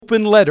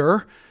open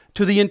letter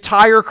to the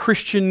entire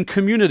Christian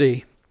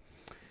community.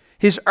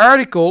 His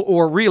article,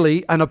 or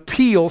really an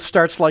appeal,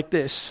 starts like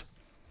this.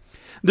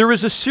 There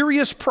is a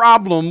serious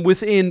problem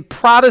within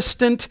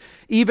Protestant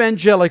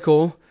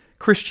evangelical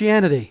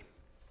Christianity.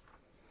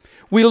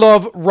 We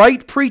love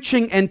right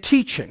preaching and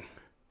teaching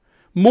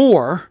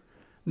more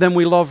than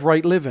we love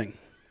right living.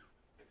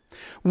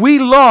 We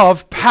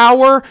love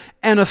power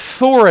and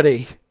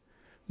authority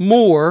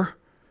more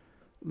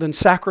than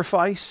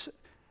sacrifice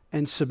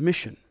and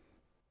submission.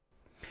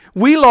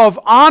 We love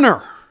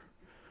honor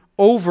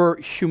over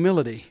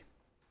humility.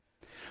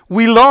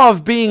 We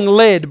love being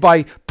led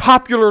by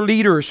popular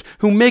leaders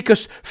who make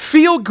us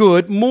feel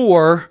good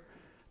more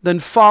than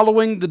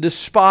following the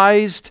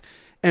despised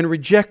and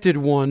rejected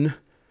one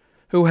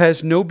who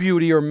has no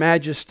beauty or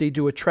majesty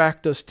to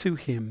attract us to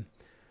him,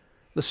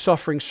 the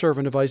suffering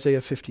servant of Isaiah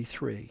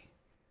 53.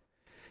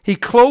 He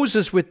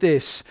closes with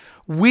this: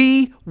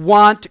 we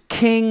want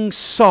King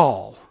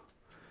Saul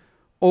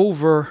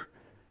over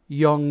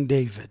young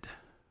David.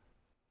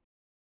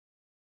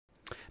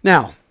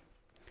 Now,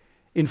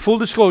 in full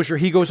disclosure,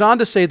 he goes on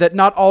to say that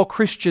not all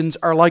Christians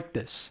are like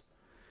this,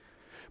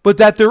 but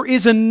that there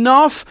is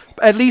enough,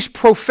 at least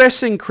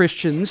professing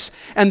Christians,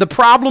 and the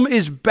problem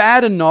is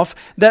bad enough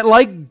that,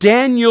 like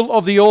Daniel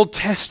of the Old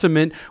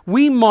Testament,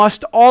 we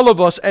must, all of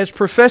us as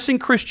professing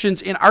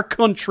Christians in our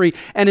country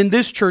and in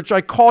this church,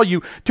 I call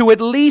you to at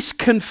least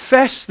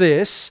confess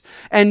this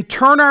and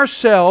turn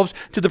ourselves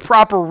to the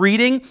proper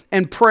reading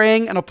and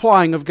praying and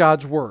applying of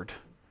God's Word.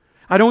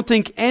 I don't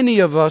think any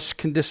of us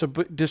can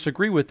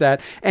disagree with that.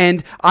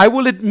 And I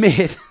will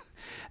admit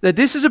that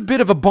this is a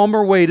bit of a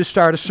bummer way to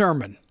start a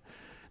sermon.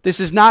 This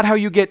is not how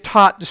you get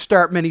taught to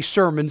start many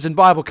sermons in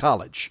Bible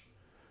college.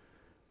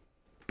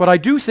 But I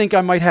do think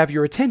I might have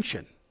your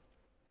attention.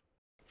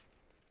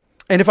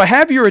 And if I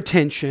have your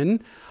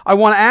attention, I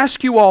want to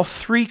ask you all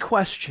 3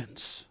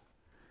 questions.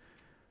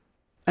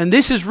 And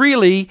this is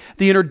really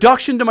the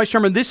introduction to my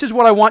sermon. This is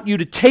what I want you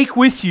to take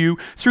with you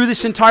through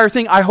this entire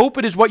thing. I hope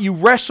it is what you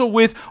wrestle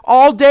with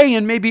all day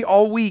and maybe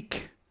all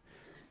week.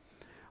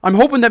 I'm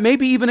hoping that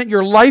maybe even at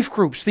your life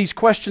groups, these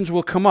questions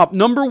will come up.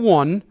 Number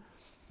 1,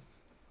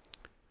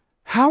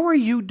 how are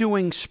you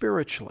doing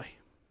spiritually?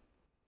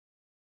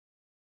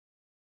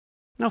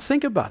 Now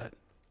think about it.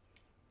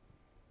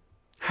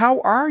 How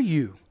are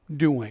you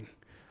doing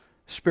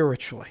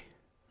spiritually?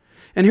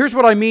 And here's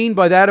what I mean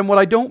by that and what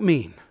I don't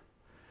mean.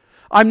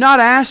 I'm not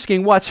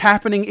asking what's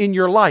happening in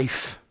your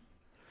life.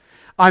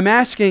 I'm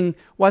asking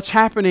what's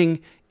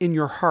happening in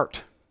your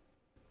heart.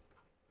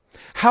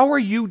 How are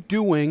you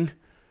doing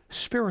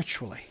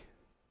spiritually?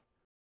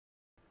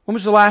 When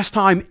was the last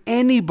time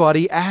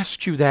anybody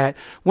asked you that?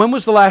 When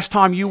was the last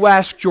time you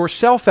asked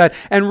yourself that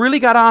and really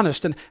got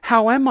honest? And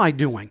how am I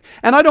doing?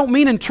 And I don't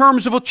mean in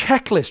terms of a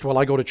checklist. Well,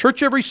 I go to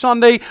church every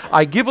Sunday.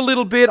 I give a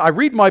little bit. I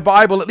read my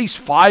Bible at least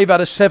 5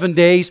 out of 7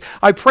 days.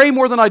 I pray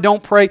more than I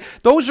don't pray.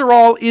 Those are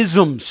all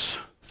isms,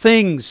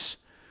 things.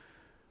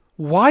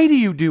 Why do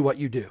you do what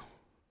you do?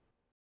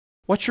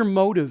 What's your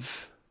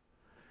motive?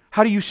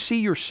 How do you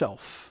see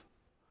yourself?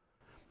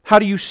 How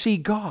do you see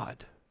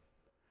God?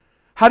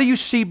 How do you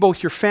see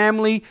both your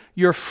family,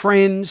 your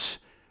friends,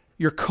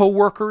 your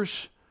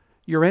co-workers,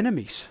 your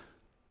enemies?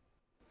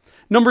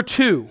 Number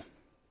 2,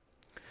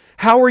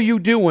 how are you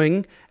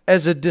doing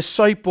as a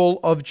disciple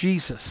of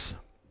Jesus?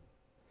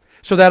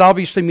 So that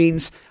obviously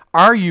means,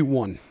 are you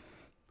one?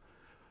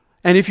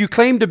 And if you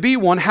claim to be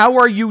one, how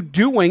are you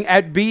doing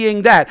at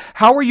being that?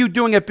 How are you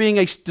doing at being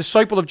a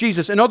disciple of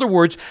Jesus? In other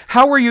words,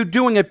 how are you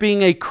doing at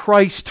being a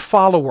Christ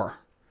follower?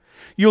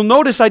 You'll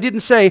notice I didn't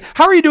say,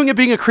 how are you doing at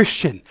being a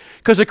Christian?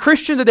 Because a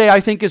Christian today,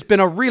 I think, has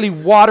been a really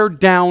watered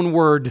down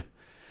word.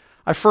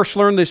 I first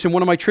learned this in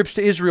one of my trips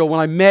to Israel when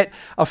I met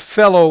a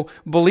fellow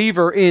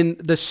believer in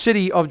the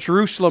city of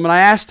Jerusalem. And I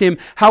asked him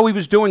how he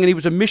was doing, and he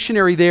was a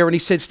missionary there. And he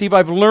said, Steve,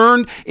 I've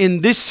learned in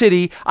this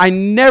city, I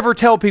never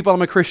tell people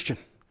I'm a Christian,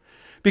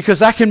 because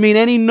that can mean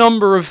any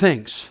number of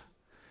things.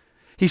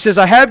 He says,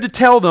 I have to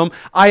tell them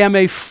I am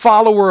a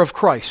follower of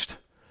Christ.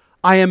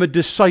 I am a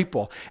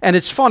disciple. And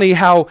it's funny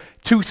how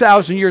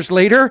 2,000 years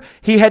later,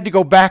 he had to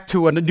go back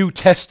to a New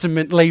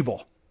Testament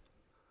label.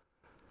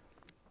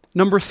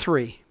 Number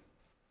 3,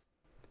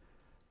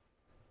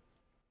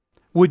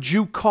 would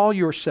you call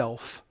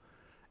yourself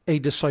a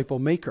disciple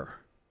maker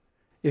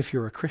if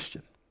you're a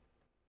Christian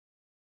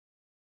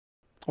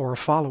or a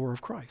follower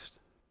of Christ?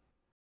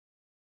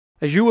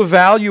 As you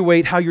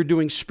evaluate how you're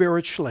doing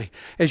spiritually,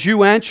 as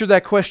you answer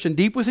that question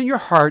deep within your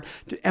heart,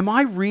 am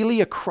I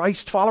really a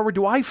Christ follower?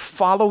 Do I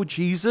follow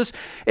Jesus?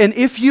 And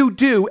if you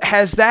do,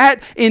 has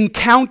that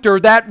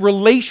encounter, that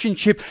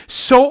relationship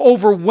so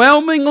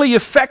overwhelmingly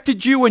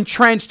affected you and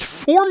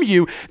transformed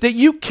you that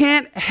you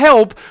can't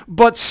help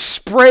but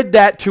spread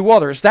that to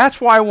others? That's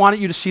why I wanted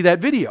you to see that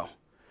video.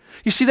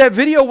 You see, that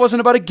video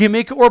wasn't about a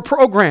gimmick or a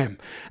program.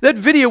 That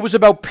video was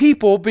about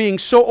people being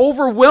so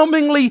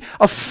overwhelmingly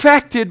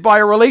affected by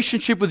a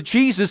relationship with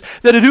Jesus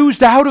that it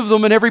oozed out of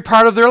them in every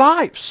part of their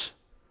lives.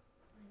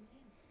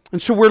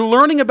 And so we're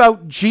learning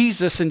about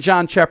Jesus in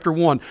John chapter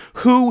 1,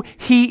 who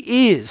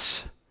He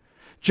is.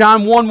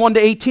 John 1 to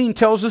 18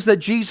 tells us that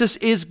Jesus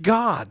is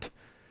God.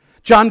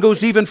 John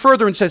goes even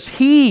further and says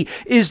he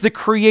is the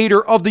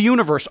creator of the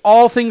universe.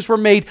 All things were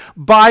made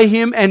by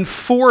him and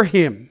for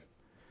him.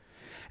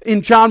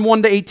 In John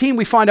 1 to 18,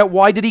 we find out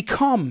why did he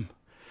come.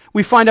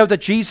 We find out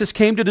that Jesus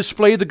came to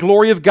display the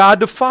glory of God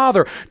the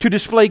Father, to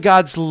display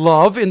God's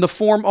love in the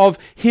form of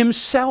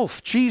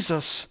himself,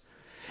 Jesus.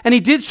 And he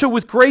did so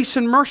with grace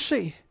and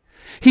mercy.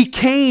 He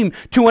came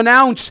to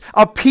announce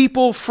a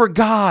people for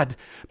God.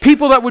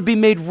 People that would be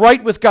made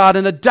right with God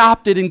and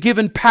adopted and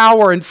given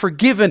power and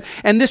forgiven.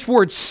 And this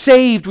word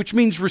saved, which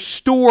means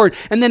restored,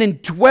 and then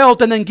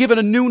indwelt, and then given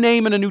a new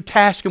name and a new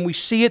task. And we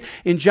see it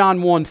in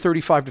John 1,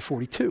 35 to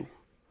 42.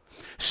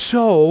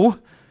 So,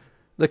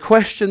 the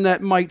question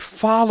that might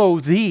follow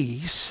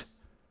these,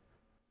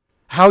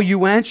 how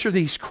you answer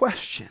these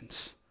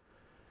questions,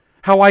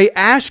 how I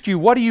ask you,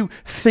 what do you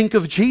think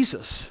of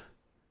Jesus?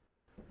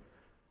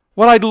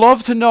 What I'd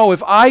love to know,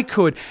 if I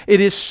could, it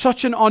is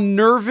such an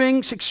unnerving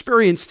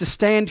experience to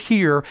stand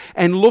here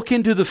and look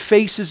into the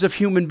faces of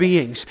human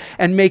beings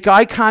and make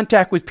eye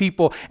contact with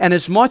people, and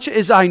as much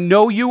as I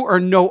know you or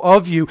know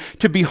of you,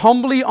 to be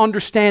humbly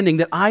understanding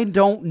that I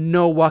don't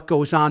know what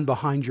goes on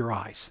behind your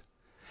eyes.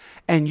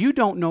 And you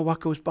don't know what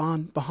goes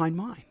on behind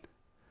mine.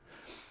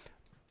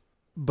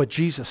 But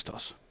Jesus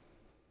does.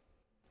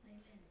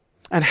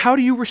 And how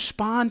do you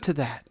respond to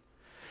that?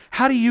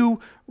 How do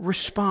you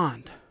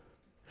respond?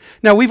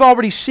 Now, we've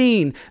already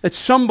seen that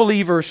some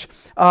believers,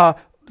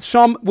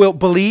 some will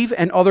believe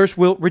and others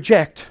will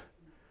reject.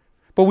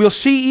 But we'll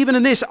see even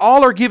in this,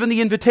 all are given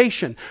the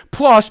invitation.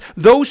 Plus,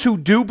 those who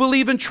do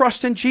believe and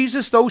trust in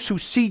Jesus, those who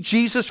see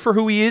Jesus for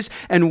who he is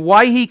and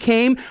why he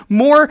came,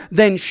 more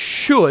than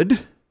should,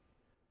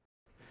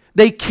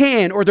 they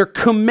can, or they're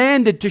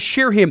commanded to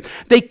share him.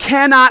 They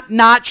cannot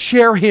not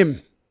share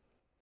him.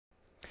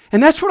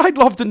 And that's what I'd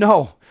love to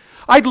know.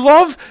 I'd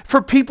love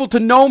for people to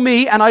know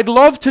me, and I'd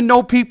love to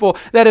know people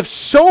that have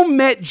so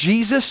met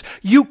Jesus,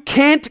 you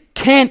can't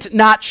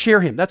not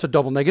share him. That's a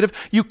double negative.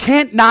 You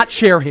can't not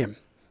share him.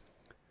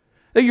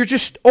 That you're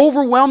just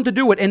overwhelmed to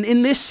do it. And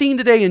in this scene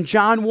today in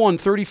John 1,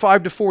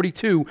 35 to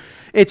 42,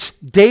 it's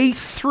day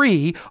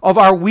 3 of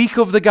our week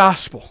of the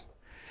gospel.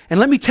 And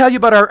let me tell you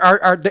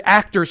about the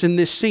actors in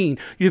this scene.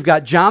 You've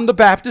got John the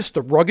Baptist,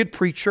 the rugged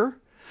preacher.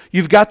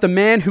 You've got the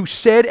man who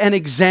said and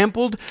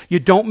exampled, you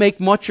don't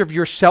make much of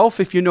yourself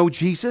if you know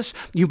Jesus.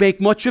 You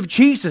make much of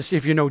Jesus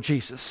if you know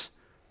Jesus.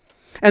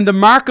 And the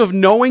mark of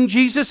knowing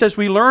Jesus, as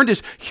we learned,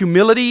 is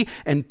humility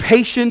and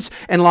patience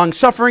and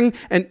long-suffering.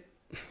 And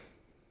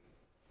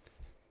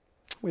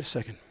wait a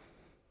second.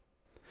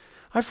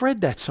 I've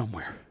read that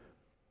somewhere.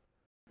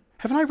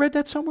 Haven't I read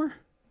that somewhere?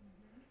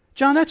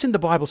 John, that's in the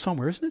Bible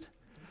somewhere, isn't it?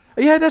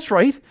 Yeah, that's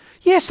right.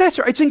 Yes, that's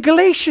right. It's in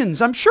Galatians.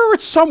 I'm sure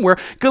it's somewhere.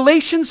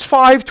 Galatians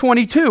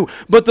 5:22.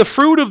 But the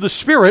fruit of the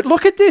Spirit,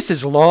 look at this,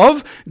 is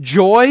love,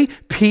 joy,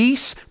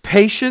 peace,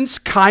 patience,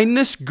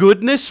 kindness,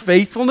 goodness,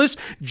 faithfulness,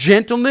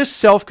 gentleness,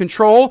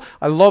 self-control.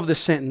 I love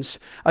this sentence.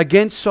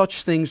 Against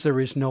such things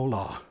there is no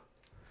law.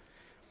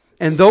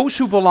 And those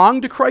who belong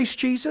to Christ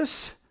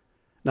Jesus,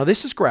 now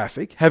this is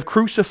graphic, have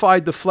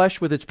crucified the flesh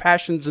with its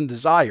passions and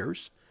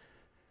desires.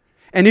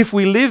 And if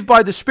we live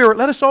by the Spirit,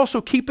 let us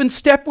also keep in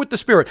step with the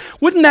Spirit.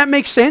 Wouldn't that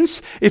make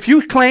sense? If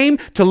you claim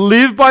to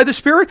live by the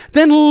Spirit,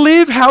 then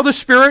live how the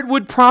Spirit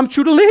would prompt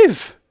you to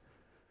live.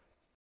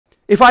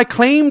 If I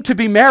claim to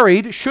be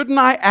married, shouldn't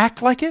I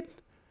act like it?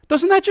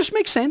 Doesn't that just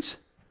make sense?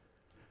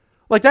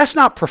 Like, that's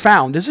not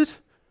profound, is it?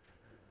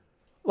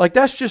 Like,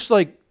 that's just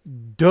like,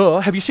 duh.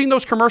 Have you seen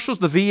those commercials,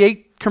 the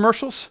V8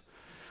 commercials?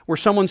 Where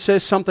someone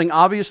says something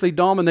obviously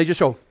dumb and they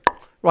just go,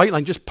 right,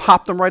 like just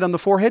pop them right on the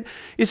forehead?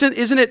 Isn't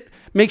it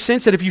make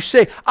sense that if you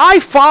say, I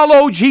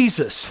follow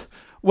Jesus,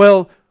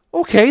 well,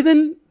 okay,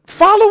 then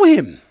follow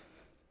him.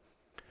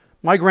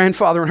 My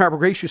grandfather in Harbor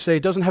Grace used to say,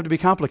 it doesn't have to be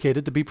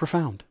complicated to be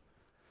profound.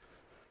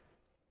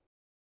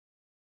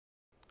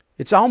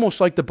 It's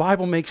almost like the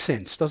Bible makes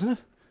sense, doesn't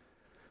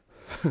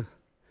it?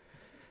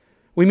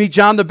 We meet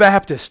John the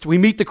Baptist. We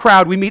meet the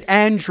crowd. We meet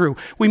Andrew.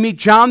 We meet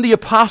John the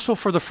Apostle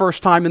for the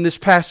first time in this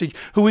passage,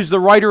 who is the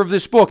writer of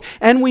this book.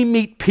 And we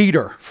meet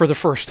Peter for the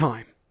first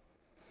time.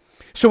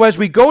 So as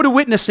we go to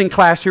witnessing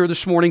class here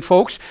this morning,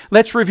 folks,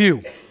 let's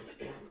review.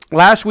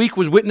 Last week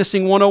was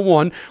Witnessing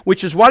 101,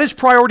 which is what is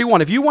priority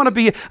 1. If you want to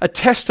be a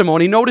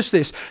testimony, notice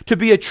this. To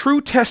be a true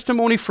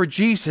testimony for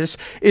Jesus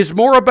is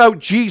more about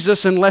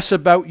Jesus and less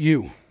about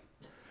you.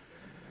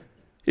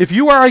 If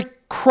you are a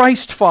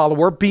Christ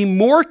follower, be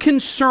more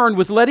concerned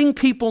with letting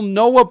people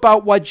know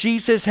about what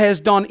Jesus has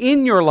done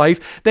in your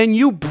life than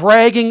you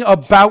bragging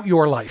about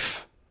your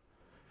life.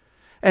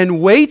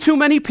 And way too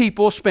many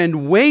people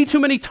spend way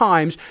too many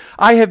times.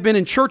 I have been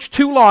in church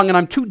too long and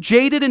I'm too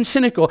jaded and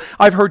cynical.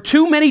 I've heard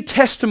too many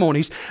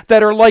testimonies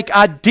that are like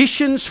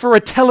auditions for a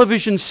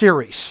television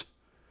series.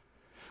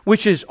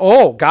 Which is,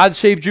 oh, God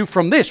saved you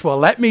from this. Well,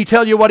 let me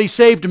tell you what he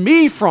saved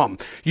me from.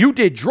 You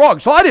did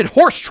drugs. Well, I did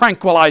horse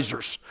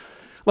tranquilizers.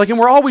 Like, and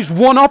we're always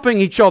one-upping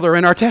each other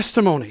in our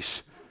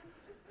testimonies.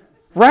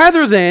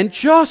 Rather than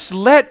just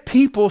let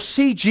people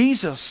see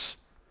Jesus.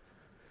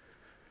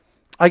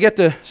 I get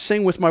to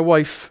sing with my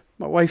wife.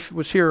 My wife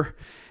was here.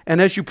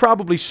 And as you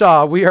probably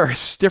saw, we are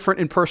as different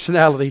in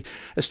personality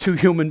as two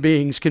human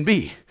beings can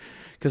be.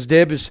 Because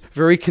Deb is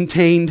very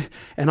contained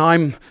and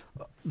I'm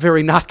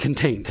very not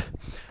contained.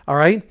 All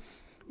right?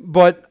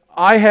 But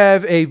I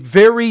have a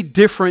very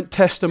different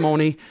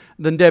testimony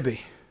than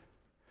Debbie.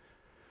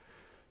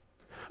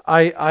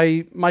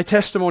 My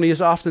testimony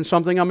is often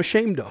something I'm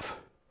ashamed of.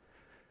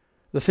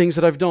 The things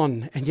that I've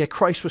done, and yet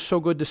Christ was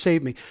so good to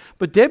save me.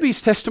 But Debbie's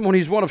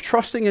testimony is one of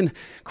trusting in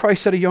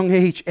Christ at a young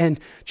age and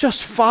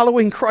just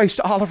following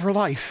Christ all of her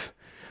life,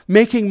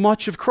 making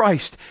much of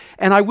Christ.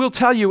 And I will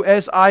tell you,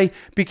 as I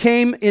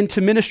became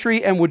into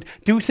ministry and would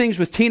do things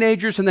with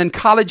teenagers and then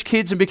college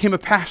kids and became a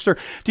pastor,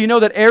 do you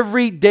know that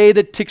every day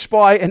that ticks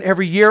by and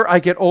every year I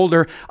get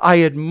older,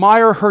 I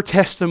admire her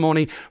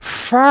testimony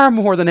far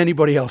more than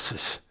anybody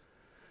else's.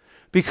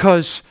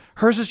 Because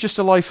hers is just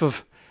a life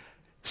of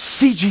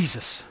see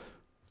Jesus.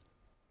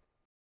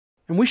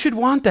 And we should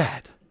want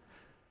that.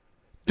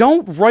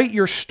 Don't write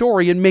your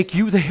story and make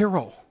you the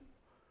hero.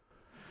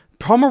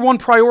 Number one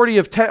priority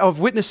of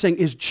witnessing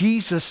is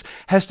Jesus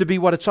has to be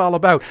what it's all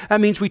about.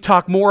 That means we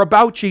talk more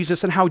about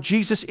Jesus and how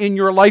Jesus in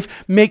your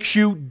life makes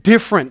you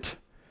different.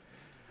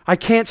 I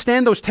can't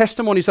stand those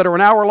testimonies that are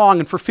an hour long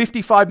and for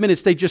 55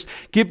 minutes they just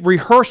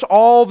rehearse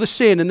all the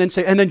sin and then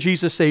say, and then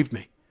Jesus saved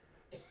me.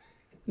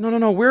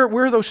 No. Where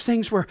are those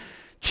things where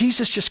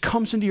Jesus just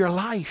comes into your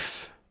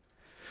life?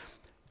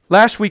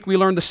 Last week we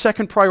learned the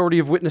second priority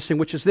of witnessing,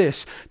 which is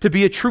this. To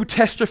be a true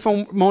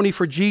testimony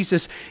for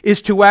Jesus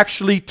is to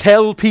actually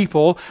tell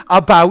people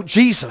about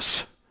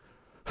Jesus.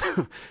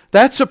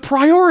 That's a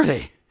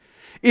priority.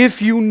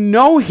 If you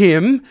know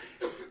Him,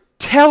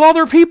 tell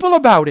other people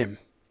about Him.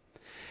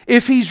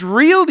 If He's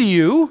real to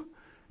you,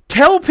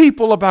 tell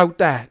people about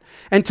that.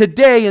 And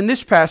today in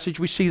this passage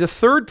we see the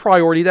third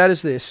priority, that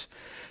is this.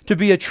 To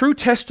be a true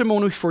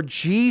testimony for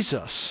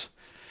Jesus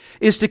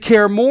is to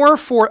care more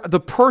for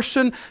the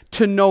person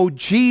to know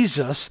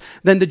Jesus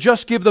than to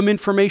just give them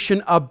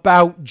information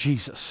about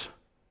Jesus.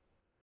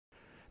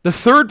 The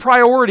third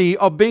priority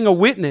of being a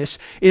witness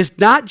is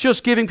not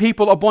just giving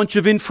people a bunch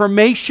of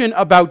information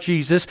about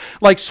Jesus,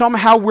 like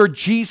somehow we're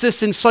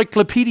Jesus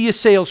encyclopedia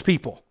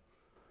salespeople,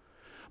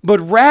 but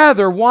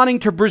rather wanting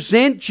to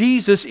present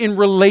Jesus in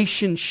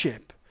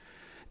relationship.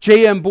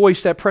 J.M.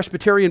 Boyce, that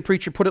Presbyterian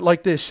preacher, put it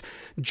like this: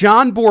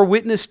 John bore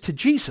witness to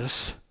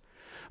Jesus,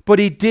 but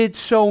he did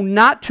so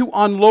not to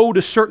unload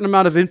a certain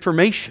amount of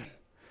information,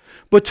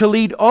 but to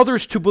lead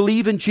others to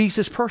believe in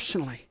Jesus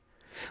personally.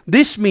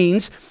 This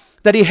means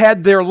that he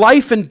had their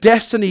life and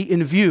destiny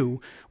in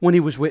view when he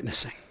was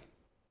witnessing.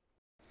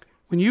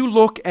 When you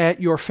look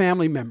at your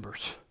family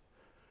members,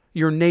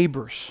 your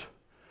neighbors,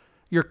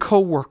 your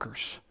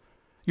co-workers,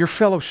 your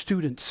fellow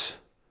students,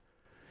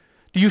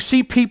 do you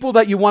see people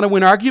that you want to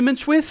win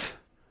arguments with?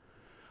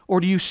 Or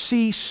do you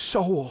see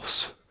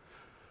souls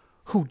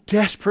who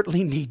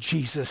desperately need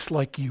Jesus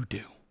like you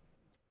do?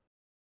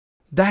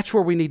 That's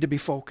where we need to be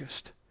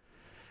focused.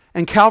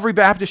 And Calvary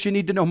Baptist, you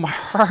need to know my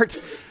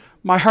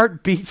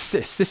heart beats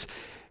this.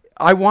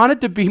 I want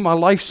it to be my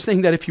life's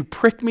thing that if you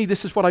prick me,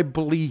 this is what I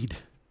bleed.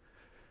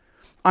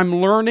 I'm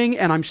learning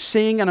and I'm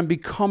seeing and I'm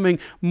becoming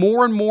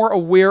more and more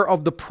aware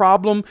of the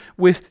problem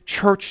with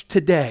church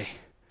today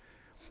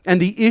and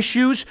the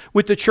issues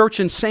with the church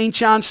in St.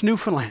 John's,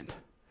 Newfoundland.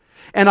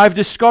 And I've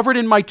discovered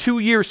in my 2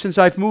 years since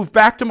I've moved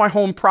back to my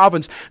home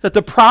province that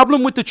the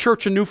problem with the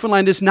church in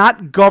Newfoundland is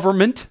not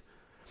government.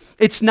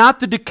 It's not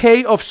the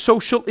decay of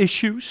social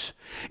issues.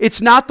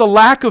 It's not the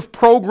lack of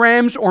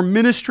programs or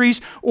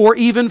ministries or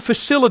even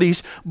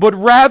facilities, but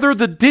rather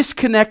the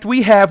disconnect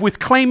we have with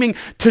claiming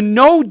to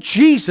know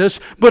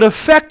Jesus, but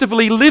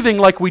effectively living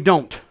like we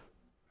don't.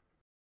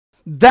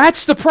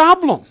 That's the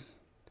problem.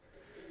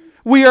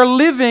 We are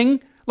living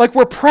like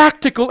we're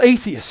practical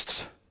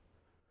atheists.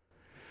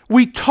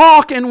 We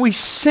talk and we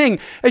sing.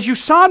 As you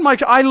saw in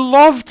I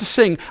love to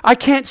sing. I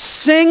can't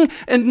sing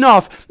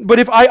enough. But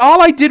if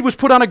all I did was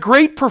put on a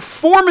great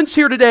performance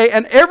here today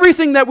and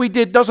everything that we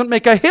did doesn't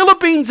make a hill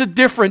of beans of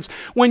difference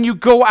when you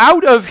go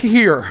out of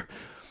here,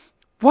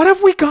 what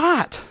have we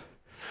got?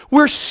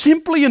 We're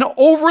simply an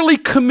overly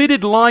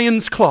committed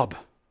Lions Club.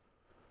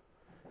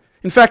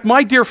 In fact,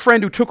 my dear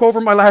friend who took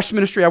over my last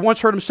ministry, I once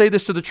heard him say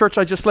this to the church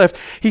I just left.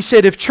 He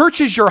said, if church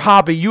is your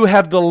hobby, you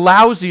have the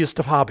lousiest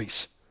of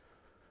hobbies.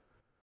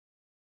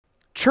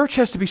 Church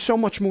has to be so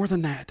much more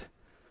than that.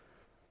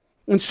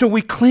 And so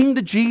we cling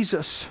to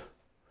Jesus.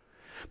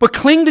 But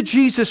cling to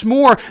Jesus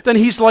more than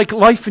He's like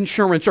life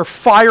insurance or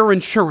fire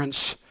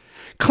insurance.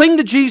 Cling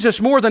to Jesus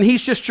more than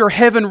He's just your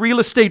heaven real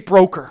estate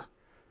broker.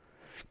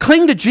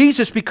 Cling to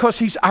Jesus because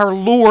He's our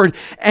Lord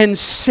and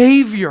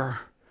Savior.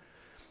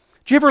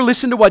 Did you ever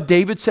listen to what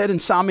David said in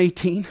Psalm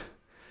 18?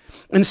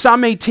 In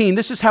Psalm 18,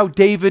 this is how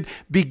David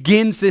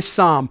begins this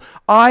psalm.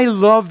 I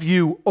love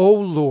you, O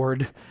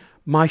Lord,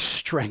 my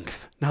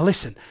strength. Now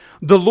listen,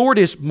 the Lord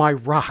is my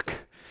rock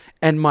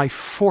and my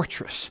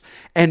fortress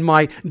and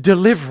my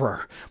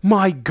deliverer,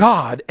 my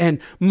God and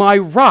my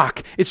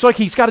rock. It's like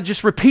he's got to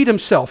just repeat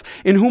himself.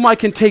 In whom I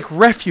can take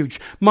refuge,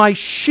 my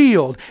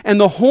shield and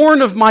the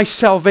horn of my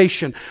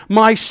salvation,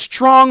 my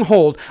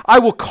stronghold. I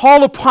will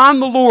call upon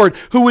the Lord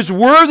who is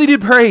worthy to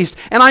be praised,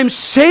 and I'm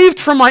saved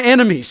from my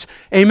enemies.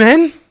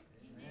 Amen?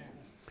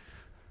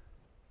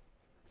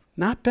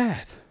 Not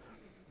bad.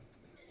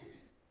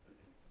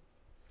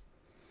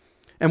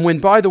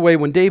 And by the way,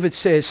 when David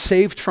says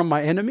saved from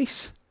my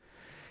enemies,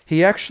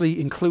 he actually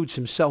includes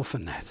himself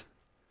in that.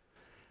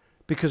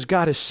 Because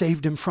God has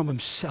saved him from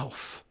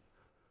himself.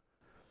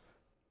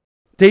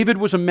 David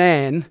was a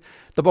man,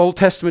 the Old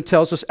Testament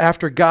tells us,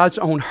 after God's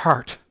own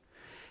heart.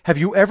 Have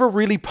you ever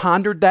really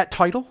pondered that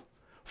title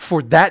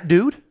for that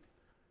dude?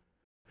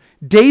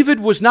 David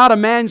was not a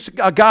man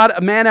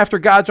after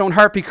God's own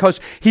heart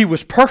because he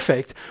was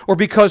perfect or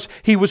because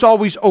he was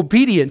always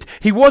obedient.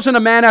 He wasn't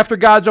a man after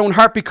God's own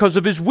heart because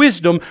of his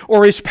wisdom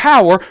or his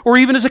power or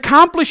even his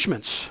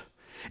accomplishments.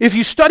 If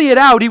you study it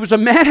out, he was a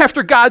man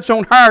after God's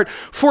own heart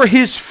for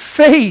his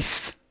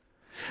faith.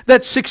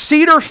 That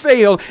succeed or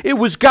fail, it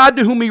was God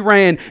to whom he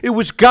ran. It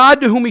was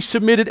God to whom he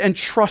submitted and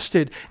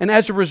trusted. And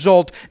as a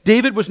result,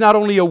 David was not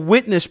only a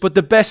witness, but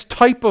the best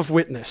type of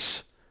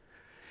witness.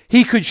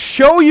 He could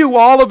show you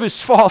all of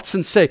his faults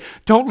and say,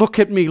 don't look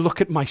at me,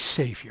 look at my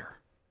Savior.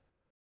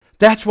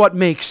 That's what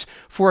makes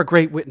for a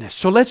great witness.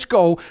 So let's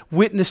go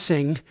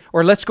witnessing,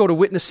 or let's go to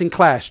witnessing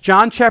class.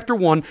 John chapter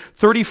 1,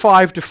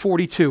 35 to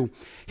 42.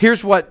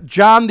 Here's what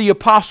John the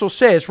Apostle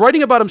says.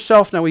 Writing about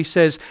himself now, he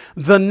says,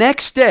 the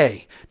next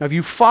day. Now if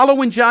you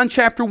follow in John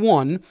chapter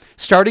 1,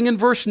 starting in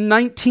verse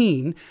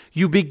 19,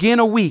 you begin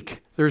a week.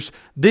 There's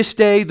this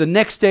day, the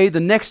next day, the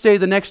next day,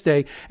 the next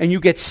day, and you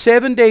get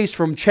 7 days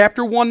from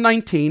chapter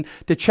 1:19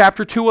 to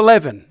chapter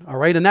 2:11, all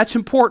right? And that's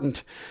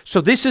important.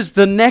 So this is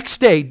the next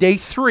day, day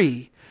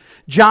 3.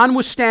 John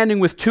was standing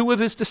with 2 of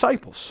his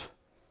disciples.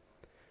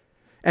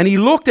 And he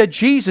looked at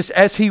Jesus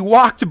as he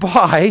walked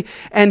by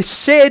and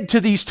said to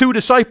these 2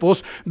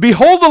 disciples,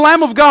 behold the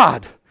Lamb of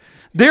God.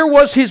 There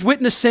was his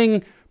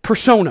witnessing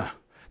persona.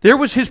 There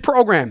was his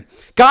program.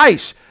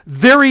 Guys,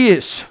 there he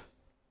is.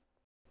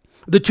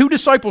 The 2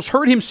 disciples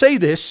heard him say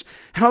this,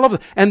 and I love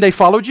it, and they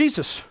followed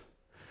Jesus.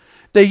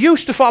 They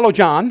used to follow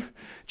John.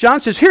 John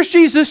says, here's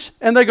Jesus,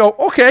 and they go,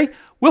 okay,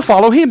 we'll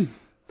follow him.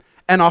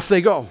 And off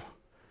they go.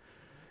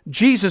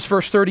 Jesus,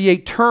 verse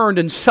 38, turned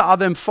and saw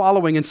them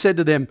following and said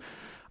to them,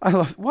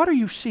 what are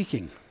you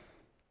seeking?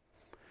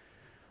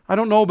 I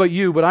don't know about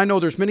you, but I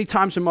know there's many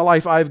times in my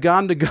life I've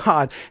gone to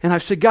God and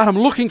I've said, God, I'm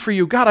looking for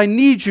you. God, I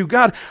need you.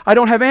 God, I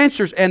don't have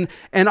answers. And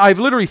I've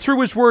literally, through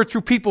his word,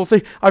 through people,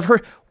 I've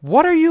heard,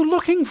 what are you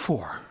looking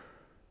for?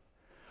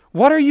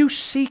 What are you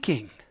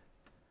seeking?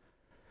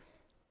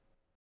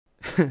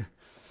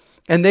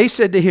 And they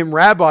said to him,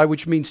 Rabbi,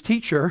 which means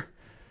teacher,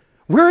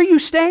 where are you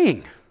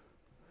staying?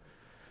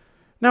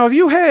 Now, if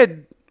you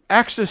had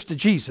access to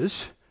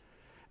Jesus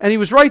and he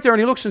was right there and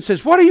he looks and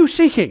says, what are you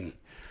seeking?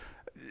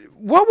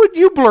 What would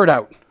you blurt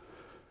out?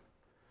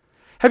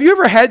 Have you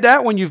ever had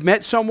that when you've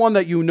met someone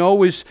that you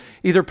know is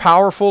either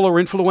powerful or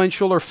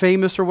influential or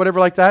famous or whatever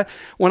like that?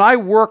 When I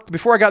worked,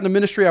 before I got into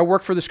ministry, I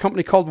worked for this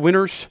company called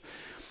Winners.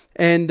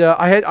 And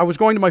I was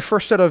going to my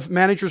first set of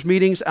managers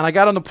meetings, and I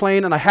got on the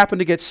plane, and I happened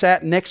to get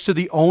sat next to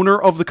the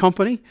owner of the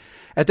company.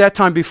 At that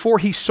time, before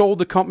he sold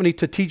the company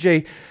to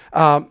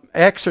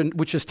TJX,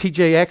 which is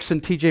TJX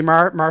and TJ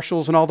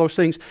Marshalls and all those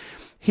things,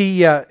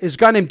 he is a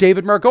guy named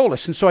David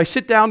Margolis. And so I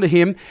sit down to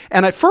him,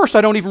 and at first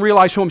I don't even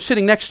realize who I'm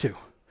sitting next to.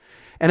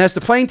 And as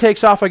the plane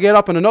takes off, I get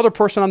up, and another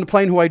person on the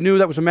plane who I knew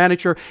that was a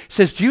manager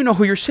says, do you know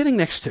who you're sitting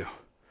next to?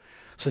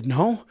 I said,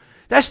 no,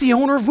 that's the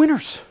owner of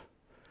Winners.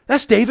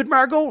 That's David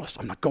Margolis.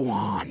 I'm like, go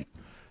on.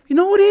 You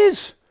know it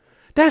is.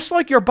 That's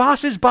like your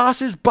boss's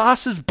boss's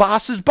boss's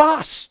boss's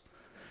boss.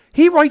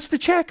 He writes the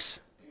checks.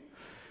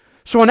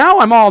 So now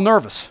I'm all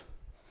nervous.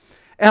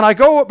 And I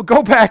go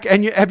back,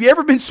 and have you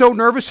ever been so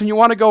nervous and you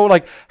want to go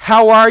like,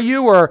 how are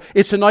you? Or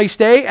it's a nice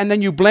day, and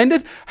then you blend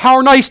it. How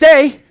a nice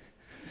day?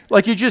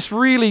 Like you just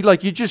really,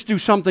 like you just do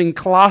something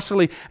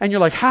colossally, and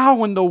you're like,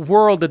 how in the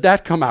world did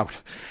that come out?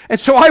 And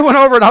so I went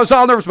over and I was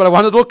all nervous, but I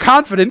wanted to look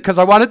confident because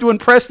I wanted to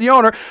impress the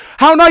owner.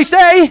 How nice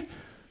day?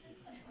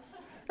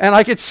 And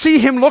I could see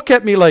him look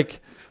at me like,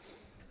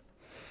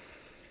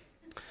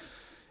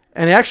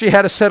 and he actually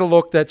had a set of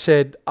look that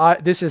said,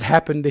 this has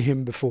happened to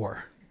him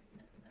before.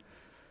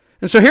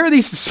 And so here are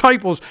these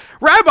disciples.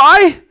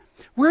 Rabbi,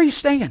 where are you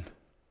staying?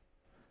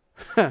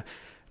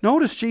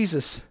 Notice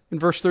Jesus in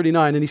verse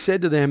 39, and he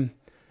said to them,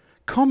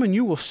 come and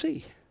you will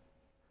see.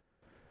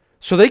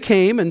 So they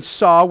came and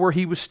saw where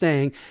he was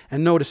staying,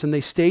 and notice, and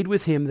they stayed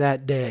with him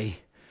that day.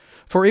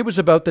 For it was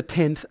about the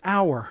 10th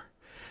hour.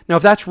 Now,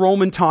 if that's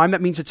Roman time,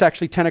 that means it's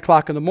actually 10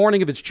 o'clock in the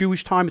morning. If it's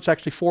Jewish time, it's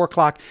actually 4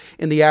 o'clock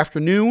in the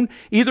afternoon.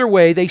 Either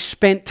way, they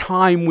spent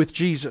time with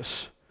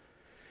Jesus.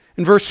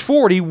 In verse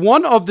 40,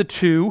 one of the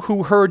 2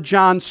 who heard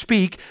John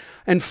speak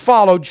and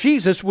followed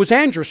Jesus was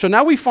Andrew. So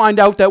now we find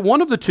out that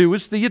one of the 2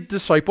 is the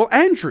disciple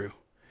Andrew.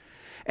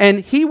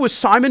 And he was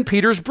Simon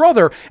Peter's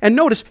brother. And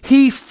notice,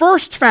 he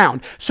first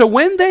found. So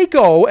when they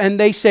go and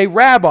they say,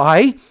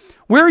 Rabbi,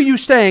 where are you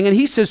staying? And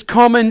he says,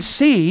 come and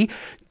see.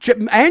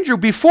 Andrew,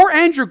 before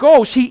Andrew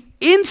goes, he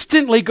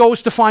instantly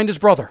goes to find his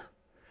brother.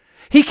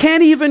 He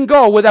can't even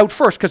go without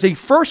first, because he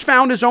first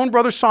found his own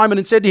brother Simon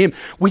and said to him,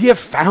 we have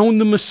found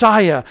the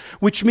Messiah,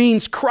 which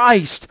means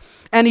Christ.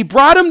 And he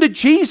brought him to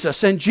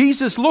Jesus, and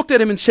Jesus looked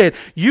at him and said,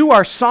 you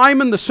are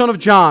Simon, the son of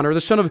John, or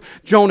the son of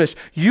Jonas.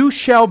 You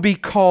shall be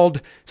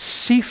called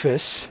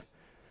Cephas,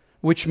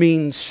 which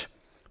means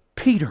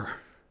Peter.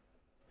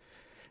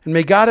 And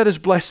may God add his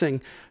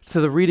blessing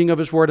to the reading of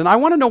his word. And I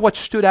want to know what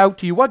stood out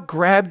to you, what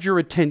grabbed your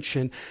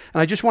attention.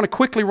 And I just want to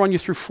quickly run you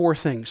through 4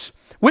 things.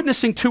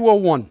 Witnessing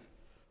 201.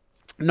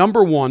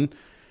 Number 1,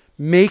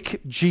 make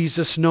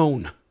Jesus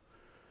known.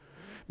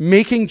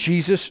 Making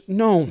Jesus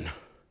known.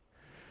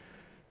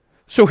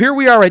 So here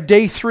we are at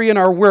day 3 in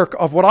our work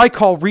of what I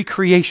call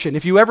recreation.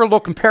 If you ever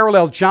look and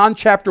parallel John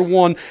chapter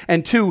 1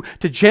 and 2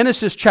 to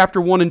Genesis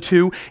chapter 1 and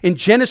 2, in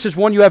Genesis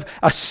 1 you have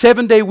a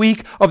 7-day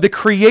week of the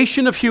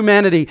creation of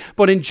humanity.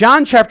 But in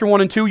John chapter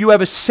 1 and 2 you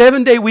have a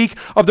 7-day week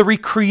of the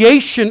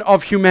recreation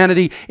of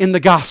humanity in the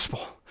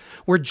gospel,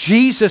 where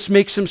Jesus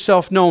makes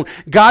himself known.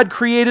 God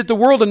created the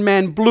world and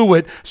man blew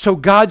it, so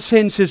God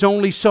sends his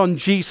only son,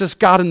 Jesus,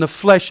 God in the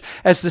flesh,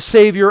 as the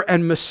Savior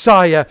and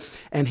Messiah,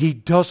 and he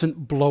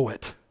doesn't blow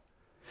it.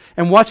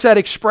 And what's that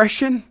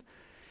expression?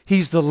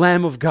 He's the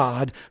Lamb of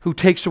God who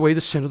takes away the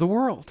sin of the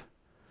world.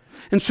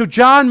 And so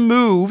John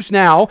moves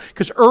now,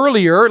 because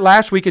earlier,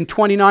 last week in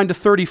 29 to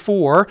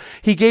 34,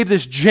 he gave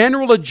this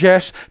general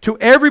address to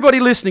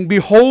everybody listening,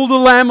 behold the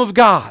Lamb of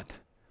God.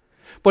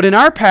 But in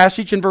our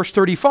passage in verse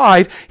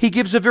 35, he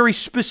gives a very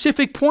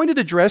specific pointed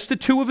address to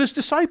 2 of his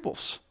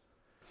disciples.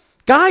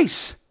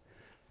 Guys,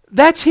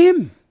 that's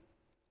him.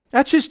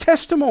 That's his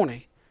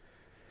testimony.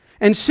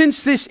 And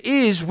since this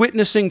is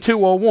Witnessing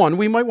 201,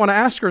 we might want to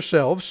ask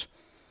ourselves,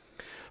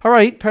 all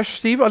right, Pastor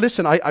Steve,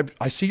 listen,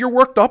 I see you're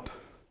worked up.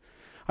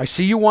 I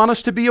see you want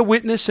us to be a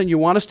witness and you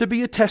want us to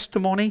be a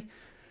testimony.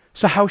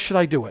 So how should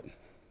I do it?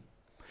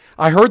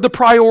 I heard the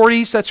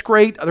priorities, that's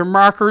great, they're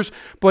markers,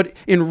 but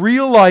in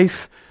real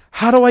life,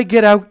 how do I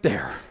get out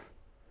there?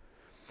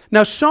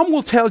 Now, some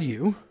will tell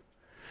you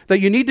that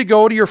you need to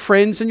go to your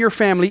friends and your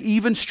family,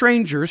 even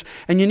strangers,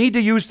 and you need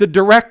to use the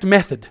direct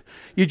method.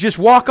 You just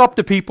walk up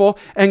to people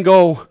and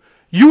go,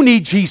 you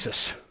need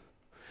Jesus.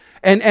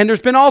 And there's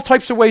been all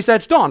types of ways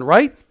that's done,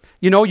 right?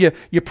 You know,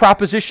 you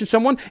proposition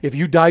someone, if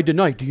you died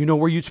tonight, do you know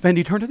where you'd spend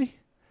eternity?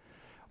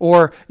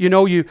 Or, you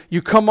know,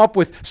 you come up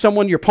with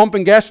someone, you're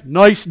pumping gas,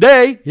 nice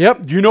day.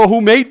 Yep, do you know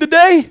who made the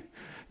day?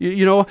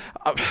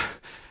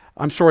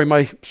 I'm sorry,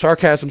 my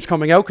sarcasm's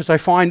coming out, because I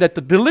find that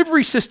the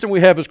delivery system we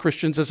have as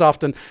Christians is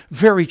often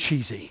very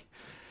cheesy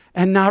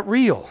and not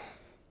real.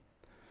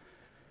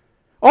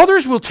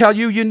 Others will tell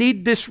you you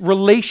need this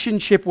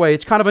relationship way.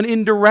 It's kind of an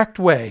indirect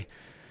way.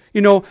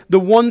 You know, the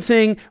one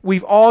thing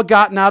we've all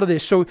gotten out of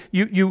this. So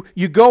you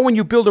go and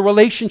you build a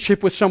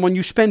relationship with someone.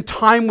 You spend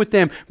time with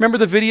them. Remember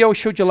the video I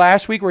showed you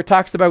last week where it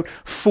talks about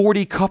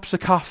 40 cups of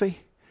coffee?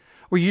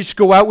 Where you just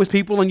go out with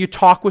people and you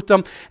talk with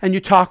them and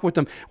you talk with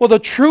them. Well, the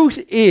truth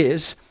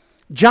is,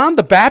 John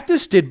the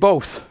Baptist did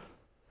both.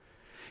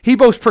 He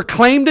both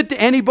proclaimed it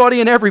to anybody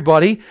and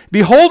everybody,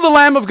 behold the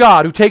Lamb of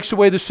God who takes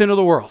away the sin of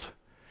the world.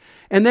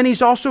 And then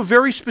he's also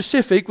very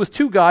specific with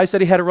 2 guys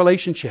that he had a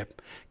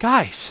relationship.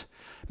 Guys,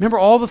 remember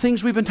all the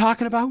things we've been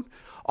talking about?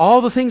 All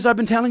the things I've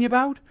been telling you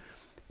about?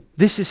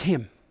 This is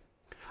him.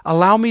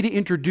 Allow me to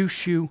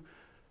introduce you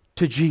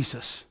to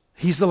Jesus.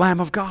 He's the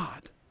Lamb of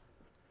God.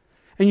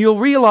 And you'll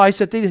realize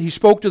that he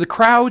spoke to the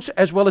crowds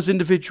as well as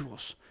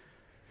individuals.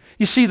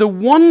 You see, the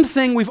one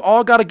thing we've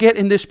all got to get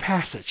in this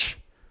passage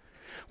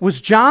was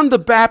John the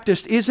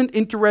Baptist isn't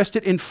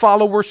interested in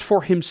followers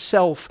for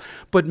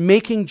himself, but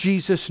making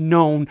Jesus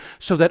known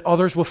so that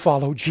others will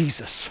follow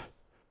Jesus.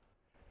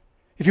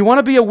 If you want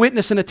to be a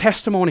witness and a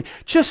testimony,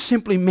 just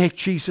simply make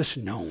Jesus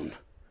known.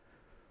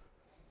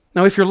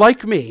 Now, if you're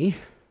like me,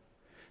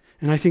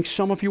 and I think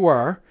some of you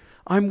are,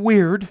 I'm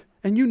weird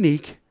and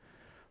unique,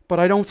 but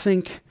I don't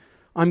think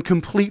I'm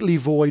completely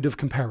void of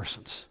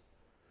comparisons.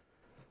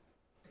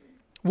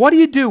 What do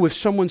you do if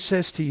someone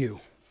says to you,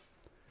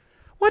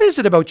 what is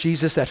it about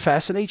Jesus that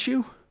fascinates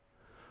you?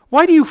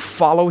 Why do you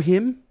follow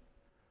him?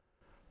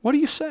 What do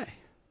you say?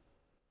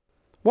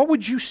 What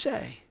would you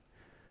say?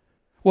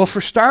 Well, for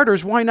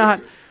starters, why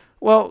not?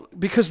 Well,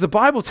 because the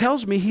Bible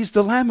tells me he's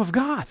the Lamb of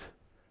God.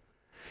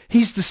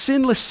 He's the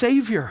sinless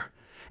Savior.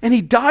 And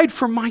he died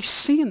for my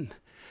sin.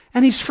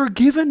 And he's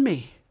forgiven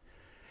me.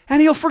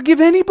 And he'll forgive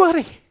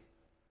anybody.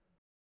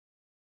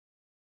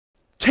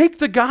 Take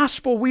the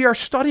gospel we are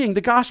studying, the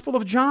Gospel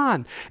of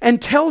John,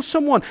 and tell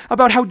someone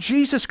about how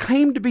Jesus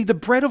claimed to be the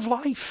bread of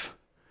life.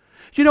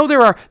 You know,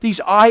 there are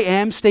these I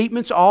am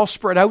statements all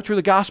spread out through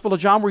the Gospel of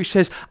John where he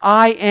says,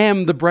 I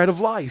am the bread of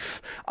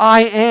life.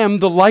 I am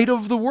the light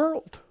of the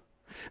world.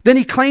 Then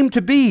he claimed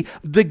to be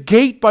the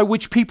gate by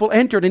which people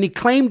entered, and he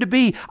claimed to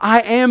be,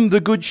 I am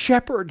the good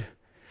shepherd.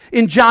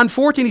 In John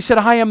 14, he said,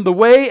 I am the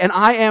way, and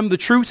I am the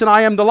truth, and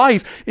I am the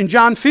life. In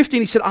John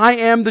 15, he said, I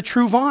am the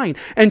true vine.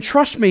 And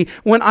trust me,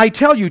 when I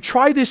tell you,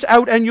 try this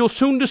out, and you'll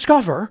soon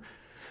discover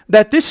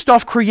that this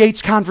stuff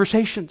creates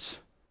conversations.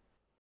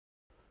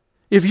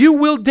 If you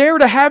will dare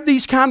to have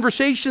these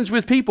conversations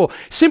with people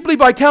simply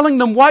by telling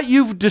them what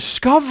you've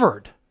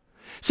discovered.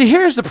 See,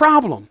 here's the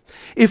problem.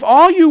 If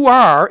all you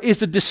are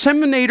is a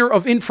disseminator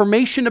of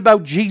information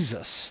about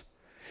Jesus,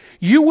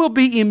 you will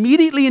be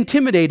immediately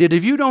intimidated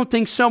if you don't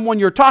think someone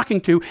you're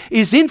talking to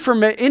is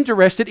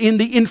interested in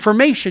the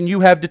information you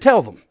have to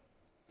tell them.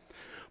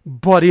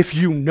 But if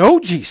you know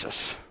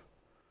Jesus,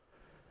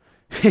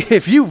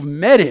 if you've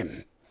met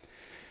him,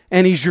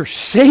 and he's your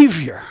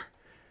Savior,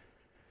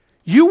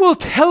 you will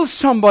tell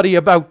somebody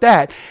about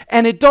that,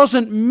 and it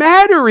doesn't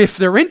matter if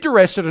they're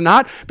interested or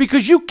not,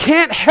 because you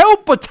can't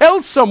help but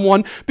tell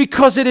someone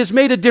because it has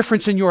made a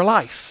difference in your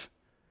life.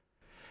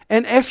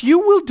 And if you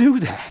will do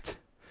that,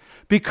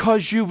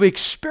 because you've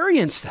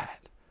experienced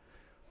that,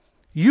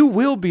 you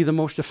will be the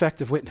most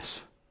effective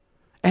witness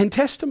and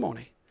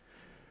testimony.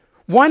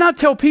 Why not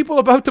tell people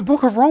about the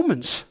book of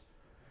Romans?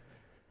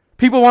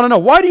 People want to know,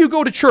 why do you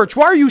go to church?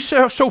 Why are you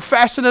so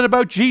fascinated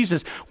about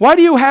Jesus? Why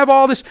do you have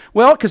all this?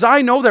 Well, because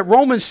I know that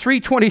Romans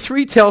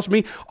 3:23 tells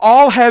me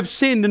all have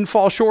sinned and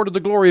fall short of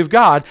the glory of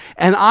God.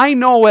 And I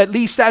know at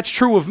least that's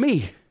true of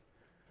me.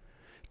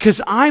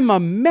 Because I'm a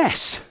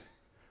mess.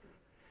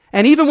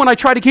 And even when I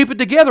try to keep it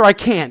together, I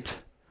can't.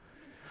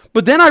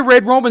 But then I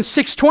read Romans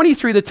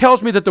 6:23 that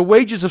tells me that the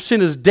wages of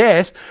sin is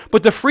death,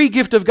 but the free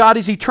gift of God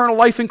is eternal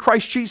life in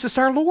Christ Jesus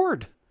our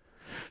Lord.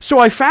 So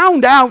I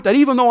found out that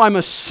even though I'm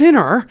a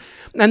sinner,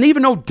 and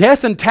even though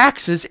death and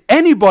taxes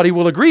anybody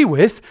will agree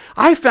with,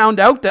 I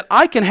found out that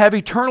I can have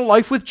eternal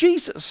life with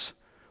Jesus.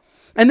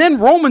 And then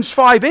Romans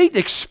 5:8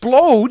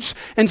 explodes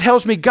and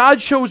tells me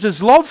God shows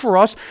his love for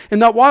us,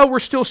 and that while we're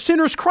still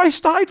sinners,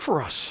 Christ died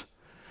for us.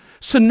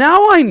 So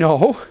now I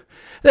know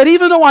that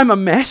even though I'm a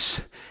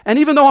mess, and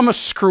even though I'm a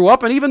screw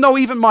up, and even though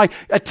even my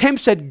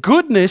attempts at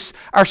goodness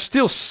are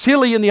still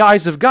silly in the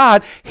eyes of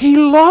God, he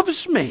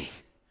loves me.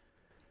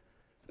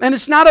 And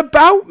it's not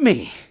about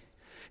me.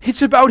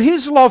 It's about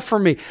his love for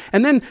me.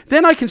 And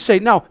then I can say,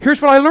 now,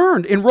 here's what I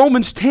learned in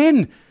Romans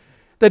 10,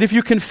 that if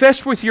you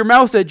confess with your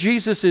mouth that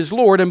Jesus is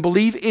Lord and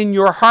believe in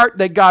your heart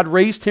that God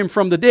raised him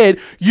from the dead,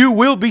 you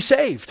will be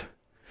saved.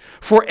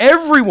 For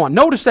everyone,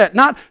 notice that,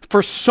 not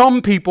for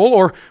some people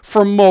or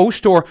for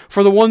most or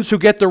for the ones who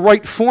get the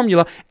right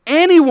formula,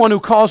 anyone who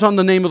calls on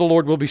the name of the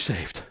Lord will be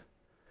saved.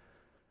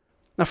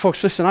 Now,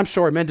 folks, listen, I'm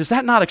sorry, man, does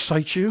that not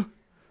excite you?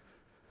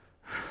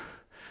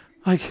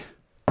 Like,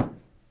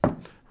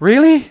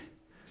 really?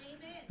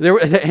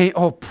 Amen.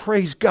 Oh,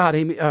 praise God,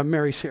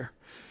 Mary's here.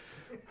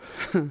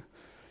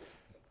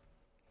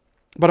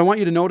 But I want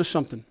you to notice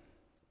something.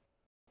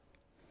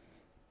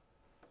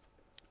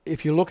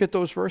 If you look at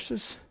those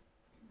verses,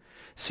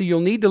 see,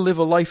 you'll need to live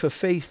a life of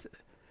faith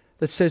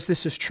that says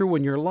this is true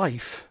in your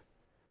life.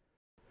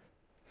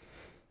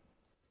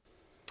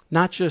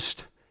 Not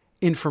just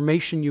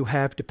information you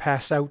have to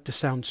pass out to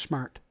sound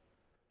smart.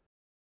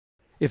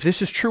 If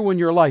this is true in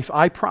your life,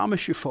 I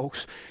promise you,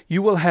 folks,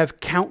 you will have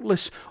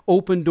countless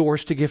open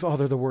doors to give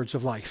other the words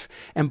of life.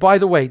 And by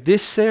the way,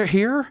 this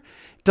here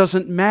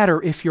doesn't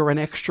matter if you're an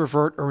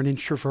extrovert or an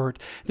introvert.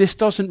 This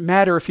doesn't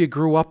matter if you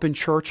grew up in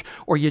church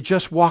or you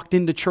just walked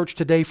into church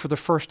today for the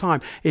first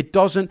time. It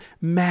doesn't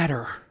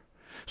matter.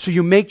 So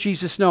you make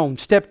Jesus known.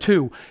 Step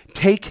 2,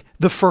 take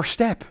the first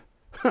step.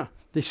 Did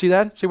you see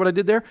that? See what I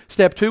did there?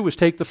 Step 2 was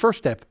take the first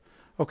step.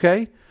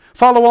 Okay?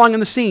 Follow along in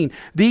the scene.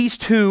 These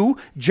two,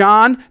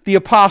 John the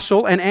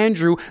Apostle and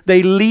Andrew,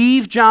 they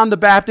leave John the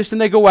Baptist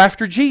and they go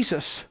after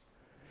Jesus.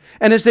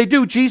 And as they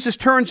do, Jesus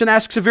turns and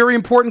asks a very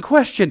important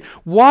question.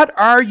 What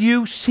are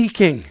you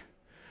seeking?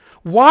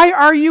 Why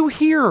are you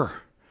here?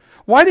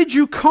 Why did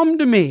you come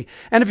to me?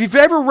 And if you've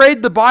ever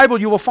read the Bible,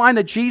 you will find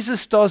that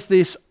Jesus does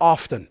this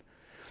often.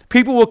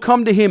 People will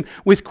come to him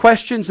with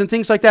questions and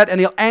things like that, and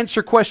he'll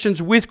answer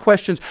questions with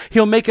questions.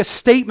 He'll make a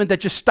statement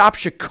that just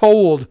stops you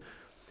cold.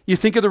 You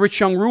think of the rich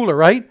young ruler,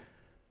 right?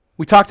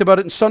 We talked about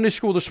it in Sunday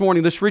school this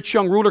morning. This rich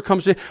young ruler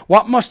comes in,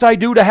 what must I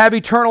do to have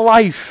eternal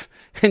life?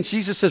 And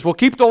Jesus says, well,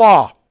 keep the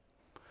law.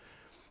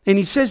 And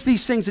he says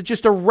these things that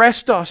just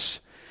arrest us.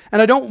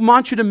 And I don't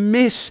want you to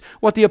miss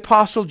what the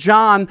Apostle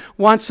John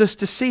wants us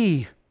to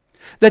see.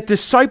 That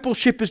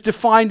discipleship is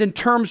defined in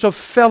terms of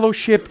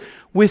fellowship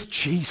with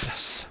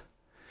Jesus.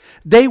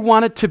 They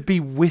wanted to be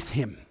with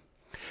him.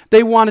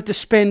 They wanted to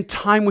spend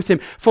time with him.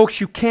 Folks,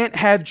 you can't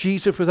have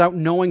Jesus without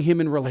knowing him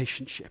in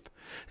relationship.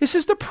 This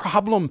is the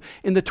problem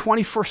in the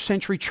 21st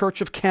century Church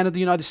of Canada,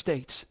 United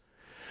States.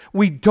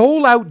 We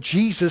dole out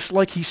Jesus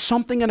like he's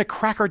something in a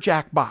Cracker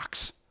Jack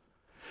box.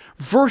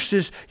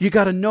 Versus, you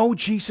got to know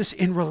Jesus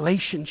in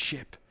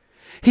relationship.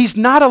 He's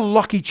not a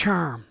lucky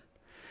charm.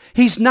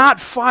 He's not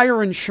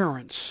fire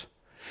insurance.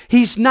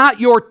 He's not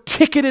your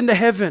ticket into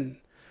heaven.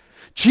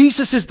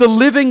 Jesus is the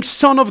living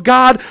Son of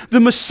God,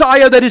 the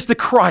Messiah that is the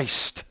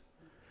Christ.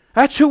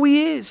 That's who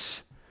he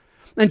is.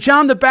 And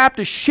John the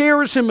Baptist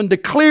shares him and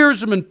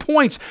declares him and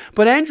points.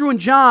 But Andrew and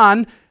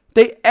John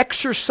They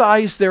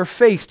exercised their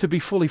faith to be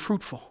fully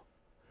fruitful.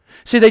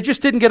 See, they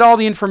just didn't get all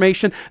the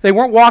information. They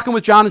weren't walking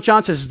with John, and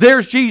John says,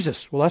 there's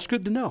Jesus. Well, that's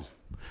good to know.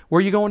 Where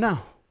are you going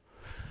now?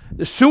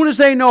 As soon as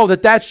they know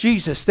that that's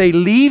Jesus, they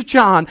leave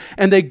John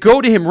and they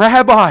go to him,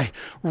 Rabbi,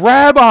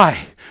 Rabbi,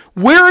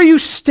 where are you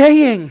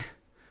staying?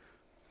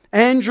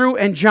 Andrew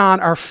and John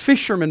are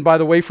fishermen, by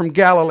the way, from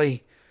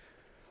Galilee.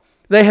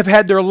 They have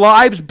had their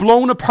lives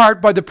blown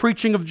apart by the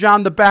preaching of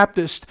John the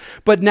Baptist,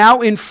 but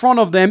now in front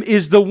of them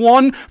is the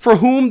one for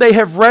whom they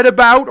have read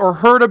about or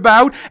heard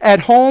about at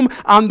home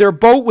on their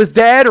boat with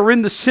Dad or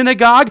in the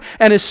synagogue,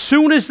 and as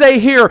soon as they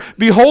hear,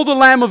 behold the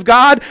Lamb of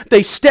God,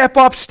 they step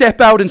up,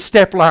 step out, and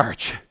step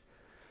large.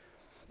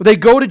 They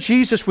go to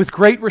Jesus with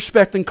great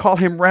respect and call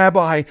him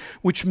Rabbi,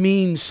 which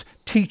means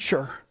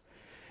teacher.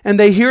 And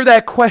they hear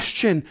that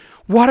question,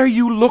 what are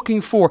you looking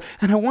for?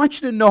 And I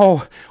want you to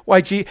know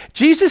why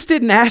Jesus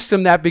didn't ask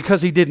them that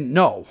because he didn't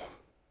know.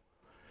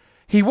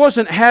 He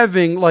wasn't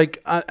having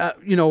like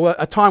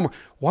a time where,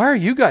 why are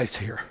you guys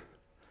here?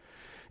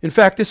 In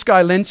fact, this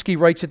guy Lenski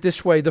writes it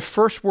this way, the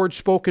first word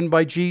spoken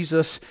by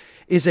Jesus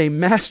is a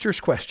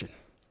master's question.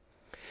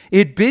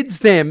 It bids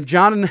them,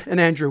 John and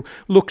Andrew,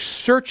 look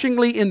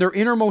searchingly in their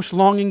innermost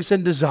longings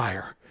and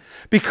desire,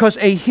 because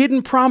a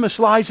hidden promise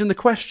lies in the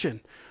question,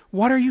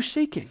 what are you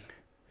seeking?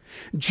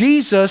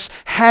 Jesus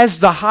has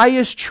the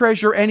highest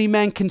treasure any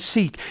man can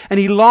seek, and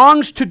he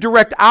longs to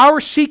direct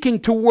our seeking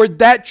toward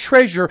that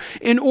treasure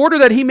in order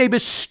that he may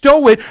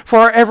bestow it for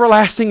our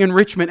everlasting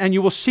enrichment. And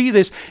you will see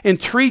this in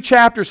 3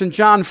 chapters in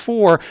John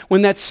 4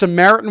 when that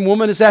Samaritan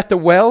woman is at the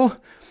well.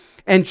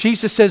 And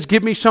Jesus says,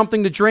 give me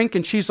something to drink.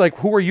 And she's like,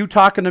 who are you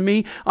talking to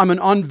me? I'm an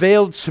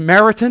unveiled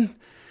Samaritan.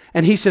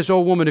 And he says, oh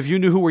woman, if you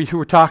knew who you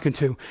were talking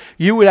to,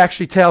 you would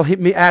actually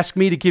ask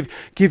me to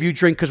give you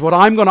drink, because what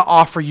I'm going to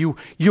offer you,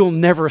 you'll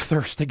never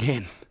thirst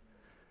again.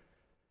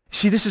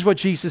 See, this is what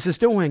Jesus is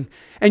doing.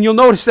 And you'll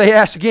notice they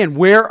ask again,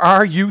 where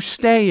are you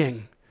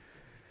staying?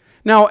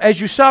 Now,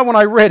 as you saw when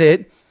I read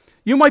it,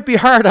 you might be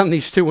hard on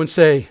these two and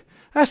say,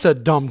 that's a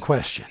dumb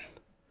question.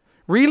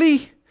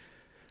 Really?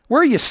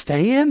 Where are you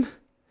staying?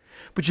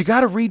 But you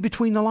got to read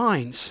between the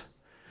lines.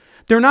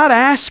 They're not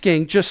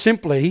asking just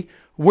simply,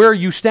 where are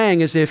you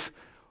staying, as if,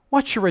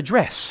 what's your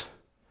address?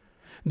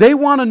 They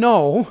want to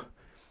know,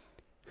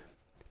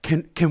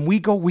 can we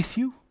go with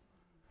you?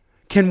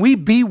 Can we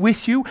be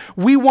with you?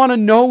 We want to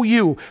know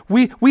you.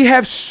 We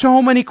have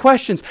so many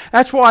questions.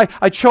 That's why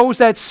I chose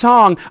that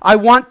song, I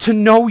Want to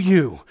Know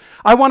You.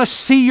 I want to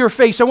see your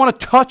face. I want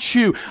to touch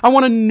you. I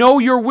want to know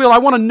your will. I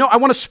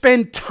want to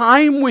spend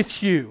time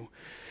with you.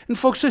 And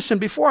folks, listen,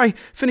 before I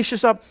finish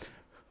this up,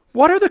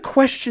 what are the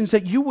questions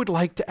that you would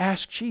like to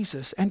ask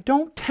Jesus? And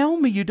don't tell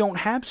me you don't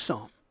have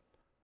some.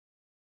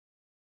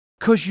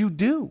 Because you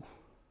do.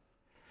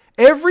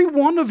 Every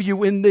one of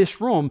you in this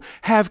room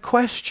have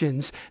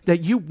questions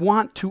that you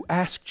want to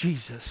ask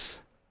Jesus.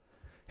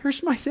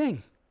 Here's my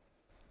thing.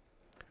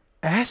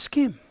 Ask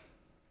him.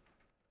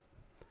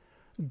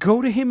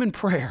 Go to him in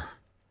prayer.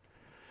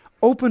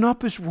 Open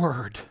up his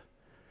word.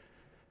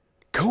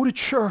 Go to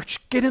church.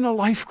 Get in a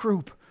life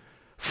group.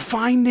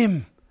 Find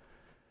him.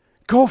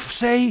 Go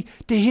say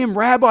to him,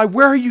 Rabbi,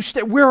 where are you?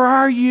 Where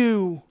are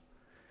you?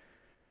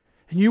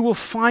 And you will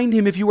find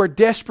him if you are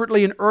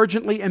desperately and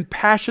urgently and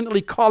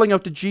passionately calling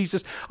out to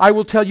Jesus. I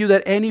will tell you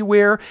that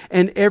anywhere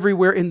and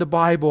everywhere in the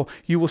Bible,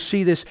 you will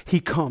see this.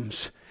 He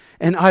comes.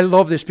 And I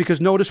love this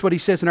because notice what he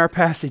says in our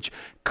passage.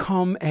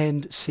 Come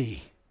and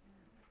see.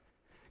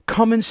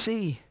 Come and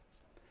see.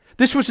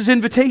 This was his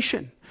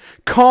invitation.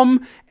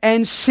 Come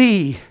and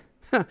see.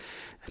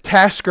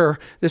 Tasker,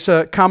 this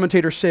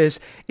commentator says,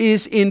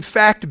 is in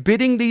fact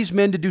bidding these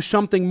men to do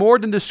something more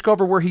than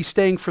discover where he's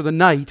staying for the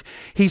night.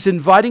 He's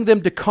inviting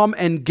them to come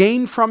and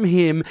gain from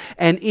him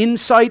an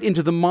insight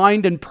into the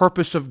mind and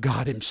purpose of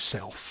God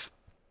himself.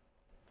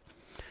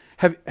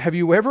 Have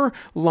you ever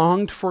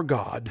longed for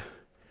God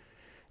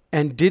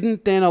and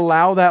didn't then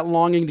allow that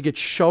longing to get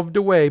shoved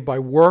away by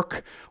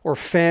work or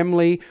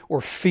family or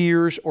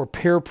fears or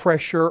peer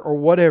pressure or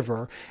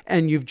whatever,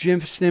 and you've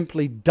just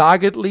simply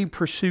doggedly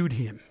pursued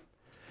him?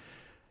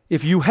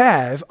 If you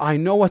have, I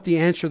know what the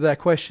answer to that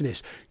question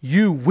is.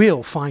 You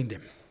will find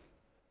him.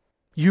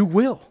 You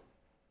will.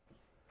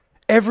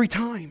 Every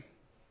time.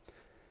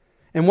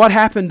 And what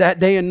happened that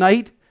day and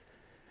night?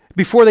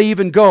 Before they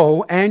even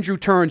go, Andrew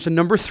turns to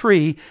number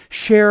 3,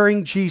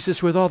 sharing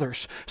Jesus with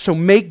others. So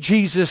make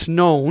Jesus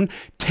known,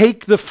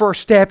 take the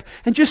first step,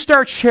 and just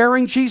start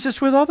sharing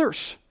Jesus with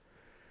others.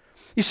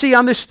 You see,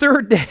 on this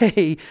third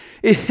day,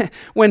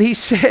 when he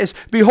says,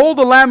 behold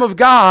the Lamb of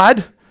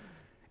God,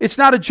 it's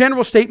not a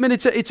general statement,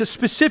 it's a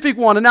specific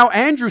one. And now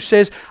Andrew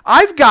says,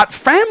 I've got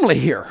family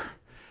here.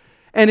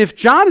 And if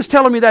John is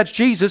telling me that's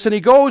Jesus, and he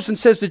goes and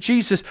says to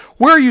Jesus,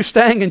 where are you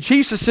staying? And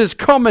Jesus says,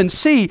 come and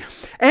see.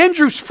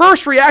 Andrew's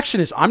first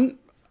reaction is,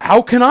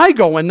 how can I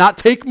go and not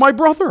take my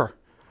brother?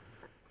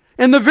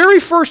 And the very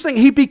first thing,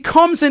 he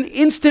becomes an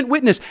instant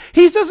witness.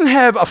 He doesn't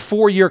have a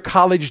 4-year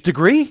college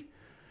degree.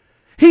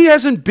 He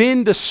hasn't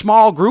been to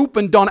small group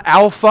and done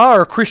Alpha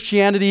or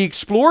Christianity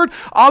Explored.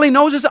 All he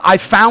knows is, I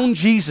found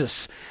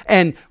Jesus.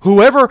 And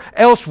whoever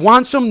else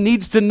wants him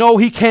needs to know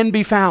he can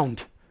be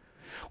found.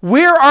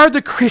 Where are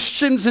the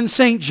Christians in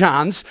St.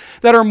 John's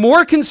that are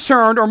more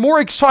concerned or more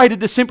excited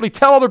to simply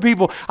tell other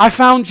people, I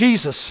found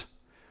Jesus?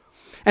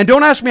 And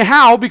don't ask me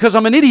how, because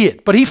I'm an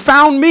idiot, but he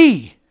found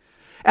me.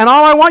 And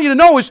all I want you to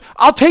know is,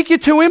 I'll take you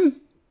to him.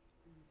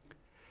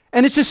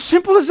 And it's as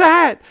simple as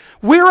that.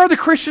 Where are the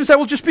Christians that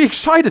will just be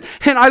excited?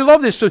 And I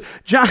love this. So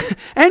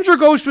Andrew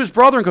goes to his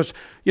brother and goes,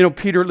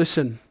 Peter,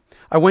 listen,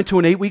 I went to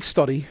an 8-week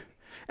study,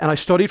 and I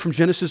studied from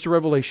Genesis to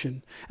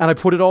Revelation, and I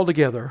put it all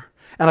together.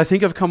 And I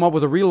think I've come up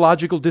with a real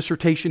logical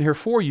dissertation here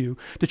for you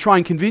to try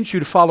and convince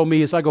you to follow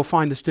me as I go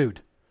find this dude.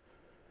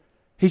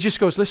 He just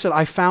goes, listen,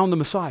 I found the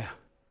Messiah.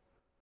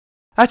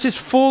 That's his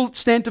full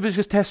extent of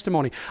his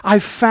testimony. I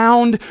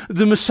found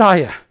the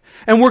Messiah.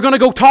 And we're going to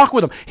go talk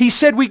with him. He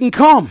said we can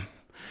come.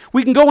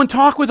 We can go and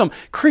talk with him.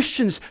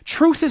 Christians,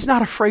 truth is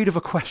not afraid of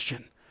a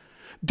question.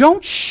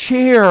 Don't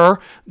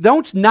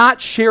not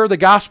share the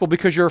gospel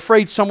because you're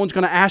afraid someone's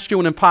going to ask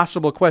you an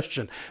impossible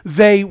question.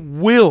 They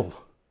will.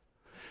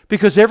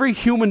 Because every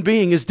human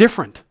being is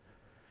different.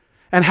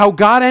 And how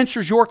God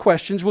answers your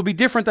questions will be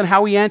different than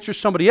how he answers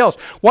somebody else.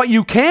 What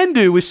you can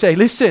do is say,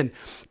 listen,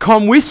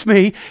 come with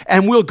me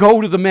and we'll go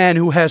to the man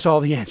who has all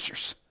the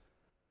answers.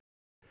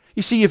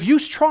 You see, if you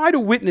try to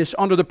witness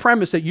under the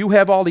premise that you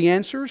have all the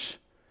answers,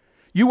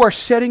 you are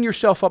setting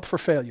yourself up for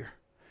failure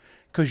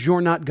because you're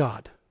not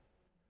God.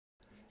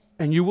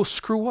 And you will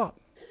screw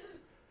up.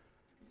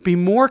 Be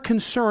more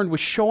concerned with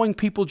showing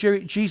people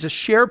Jesus.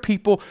 Share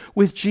people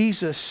with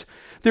Jesus.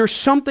 There's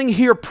something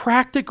here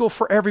practical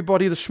for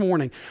everybody this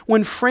morning.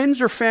 When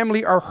friends or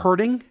family are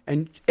hurting,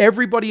 and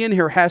everybody in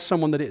here has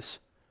someone that is.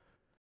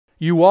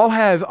 You all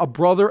have a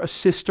brother, a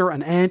sister,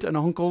 an aunt, an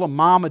uncle, a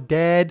mom, a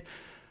dad,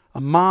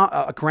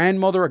 a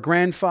grandmother, a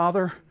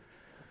grandfather.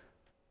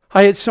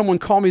 I had someone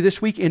call me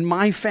this week in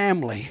my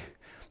family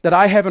that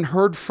I haven't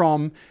heard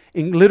from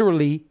in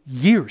literally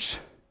years,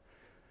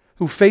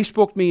 who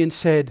Facebooked me and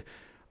said,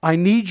 I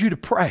need you to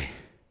pray.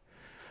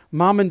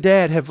 Mom and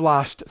Dad have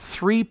lost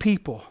 3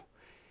 people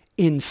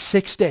in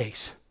 6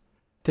 days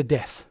to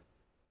death.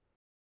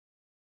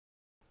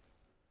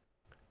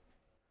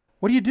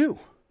 What do you do?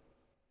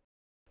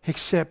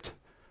 Except,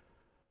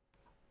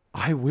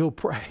 I will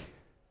pray.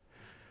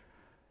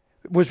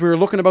 As we were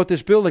looking about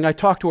this building, I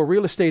talked to a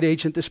real estate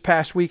agent this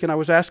past week, and I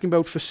was asking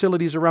about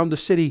facilities around the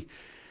city.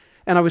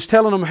 And I was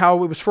telling him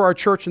how it was for our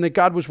church and that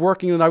God was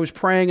working, and I was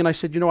praying, and I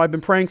said, I've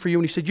been praying for you.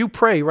 And he said, you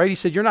pray, right? He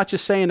said, you're not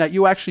just saying that,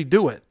 you actually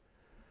do it.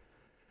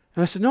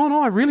 And I said,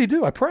 no, I really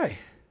do. I pray.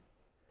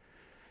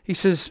 He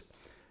says,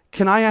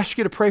 can I ask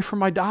you to pray for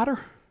my daughter?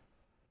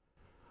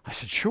 I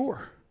said,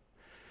 sure.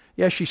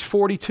 Yeah, she's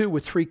 42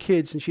 with 3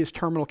 kids, and she has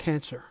terminal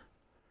cancer.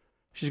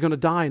 She's going to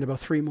die in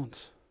about 3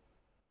 months.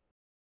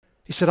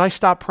 He said, I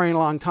stopped praying a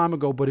long time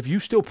ago, but if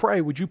you still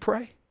pray, would you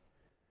pray?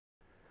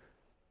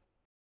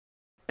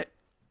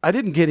 I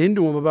didn't get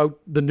into him about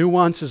the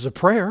nuances of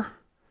prayer.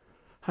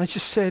 I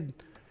just said,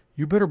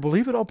 you better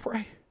believe it, I'll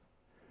pray.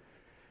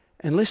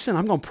 And listen,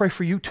 I'm going to pray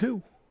for you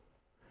too.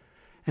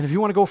 And if you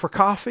want to go for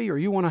coffee or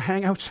you want to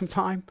hang out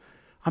sometime,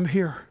 I'm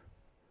here.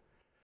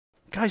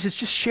 Guys, it's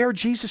just share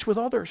Jesus with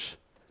others.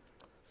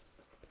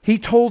 He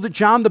told that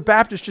John the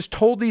Baptist just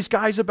told these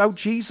guys about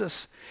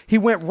Jesus. He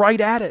went right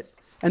at it.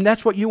 And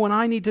that's what you and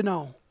I need to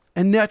know.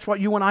 And that's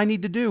what you and I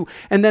need to do.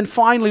 And then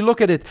finally,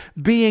 look at it,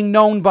 being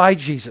known by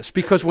Jesus.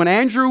 Because when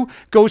Andrew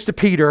goes to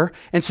Peter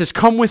and says,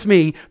 come with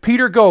me,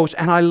 Peter goes,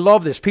 and I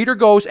love this. Peter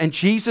goes and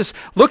Jesus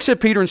looks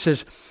at Peter and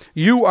says,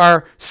 you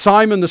are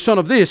Simon the son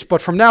of this,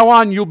 but from now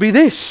on you'll be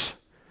this.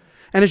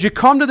 And as you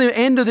come to the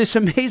end of this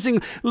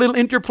amazing little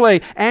interplay,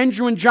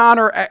 Andrew and John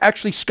are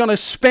actually going to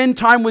spend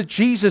time with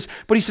Jesus.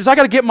 But he says, I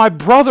got to get my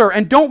brother.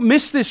 And don't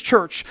miss this,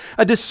 church.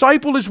 A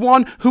disciple is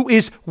one who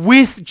is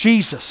with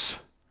Jesus.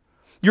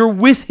 You're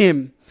with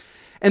him.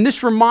 And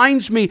this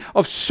reminds me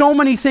of so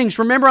many things.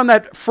 Remember on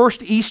that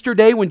first Easter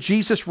day when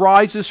Jesus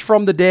rises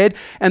from the dead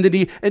and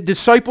the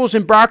disciples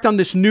embarked on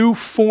this new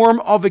form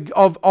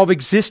of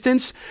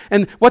existence?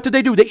 And what did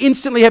they do? They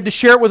instantly have to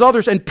share it with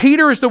others. And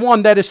Peter is the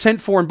one that is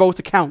sent for in both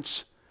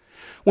accounts.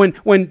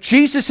 When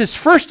Jesus is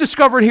first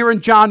discovered here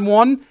in John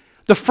 1,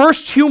 the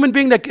first human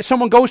being that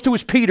someone goes to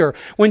is Peter.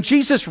 When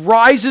Jesus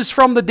rises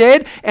from the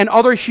dead and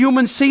other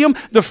humans see him,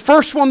 the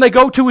first one they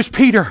go to is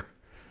Peter.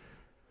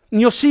 And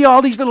you'll see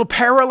all these little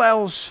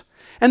parallels.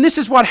 And this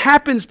is what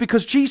happens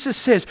because Jesus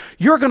says,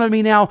 you're going to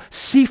be now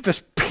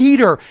Cephas,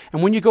 Peter.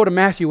 And when you go to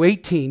Matthew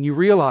 18, you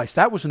realize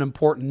that was an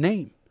important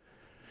name.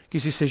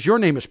 Because he says, your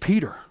name is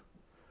Peter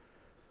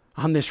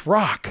on this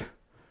rock.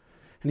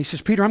 And he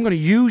says, Peter, I'm going to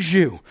use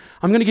you.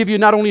 I'm going to give you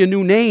not only a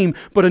new name,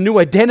 but a new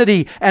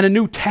identity and a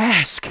new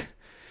task.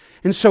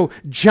 And so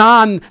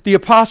John the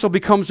apostle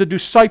becomes a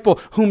disciple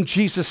whom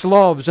Jesus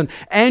loves. And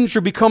Andrew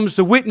becomes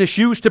the witness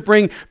used to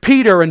bring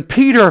Peter. And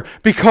Peter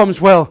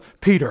becomes,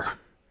 Peter.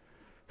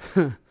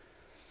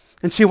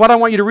 And see, what I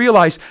want you to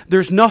realize,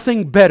 there's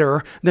nothing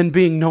better than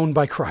being known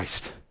by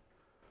Christ.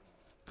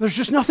 There's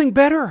just nothing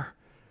better.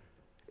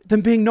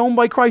 than being known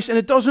by Christ. And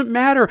it doesn't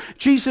matter.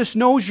 Jesus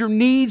knows your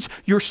needs,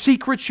 your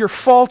secrets, your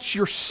faults,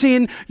 your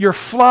sin, your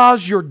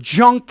flaws, your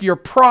junk, your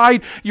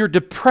pride, your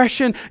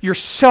depression, your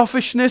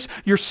selfishness,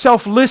 your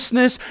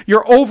selflessness,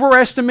 your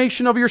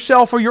overestimation of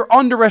yourself or your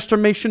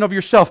underestimation of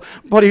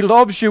yourself. But He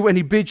loves you and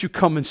He bids you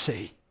come and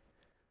see.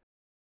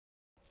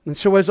 And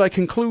so as I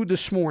conclude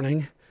this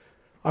morning,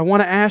 I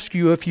want to ask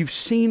you if you've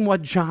seen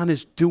what John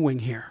is doing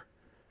here.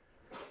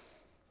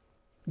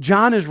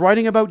 John is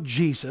writing about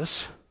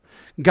Jesus,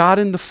 God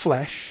in the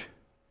flesh.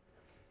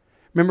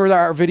 Remember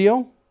our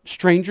video?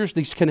 Strangers,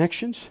 these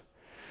connections.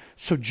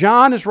 So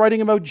John is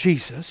writing about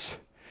Jesus,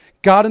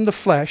 God in the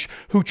flesh,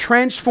 who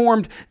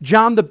transformed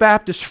John the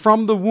Baptist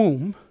from the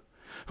womb,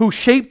 who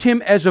shaped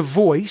him as a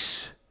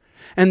voice,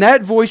 and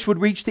that voice would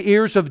reach the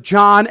ears of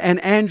John and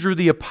Andrew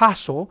the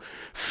apostle,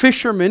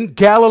 fishermen,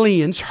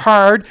 Galileans,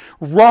 hard,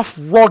 rough,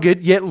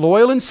 rugged, yet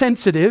loyal and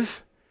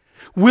sensitive,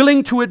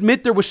 willing to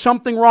admit there was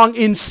something wrong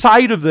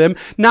inside of them,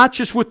 not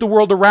just with the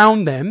world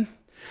around them.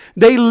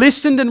 They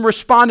listened and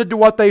responded to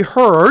what they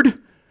heard.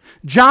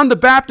 John the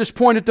Baptist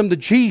pointed them to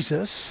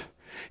Jesus.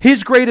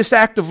 His greatest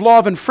act of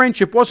love and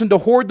friendship wasn't to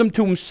hoard them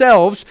to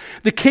themselves.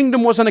 The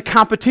kingdom wasn't a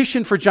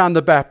competition for John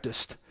the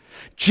Baptist.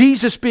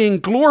 Jesus being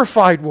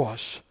glorified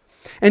was.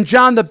 And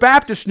John the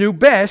Baptist knew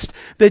best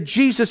that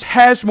Jesus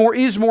has more,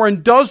 is more,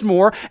 and does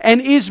more,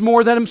 and is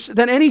more than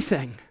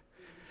anything.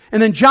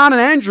 And then John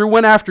and Andrew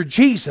went after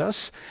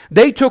Jesus.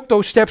 They took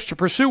those steps to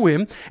pursue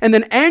Him. And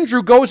then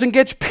Andrew goes and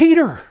gets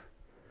Peter.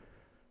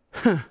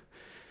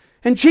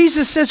 And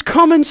Jesus says,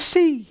 come and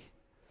see. You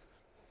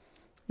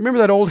remember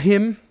that old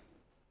hymn?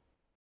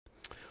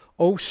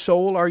 O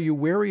soul, are you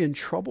weary and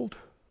troubled?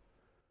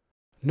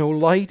 No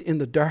light in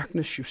the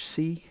darkness you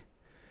see.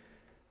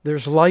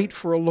 There's light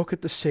for a look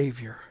at the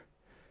Savior,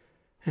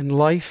 and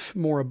life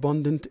more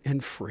abundant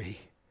and free.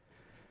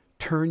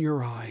 Turn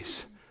your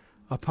eyes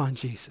upon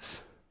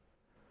Jesus.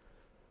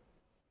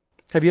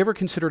 Have you ever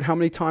considered how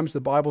many times the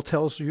Bible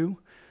tells you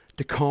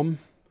to come,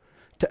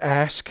 to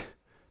ask,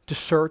 to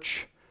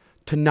search,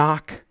 to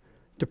knock,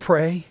 to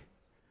pray?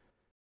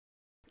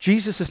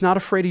 Jesus is not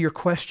afraid of your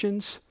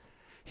questions.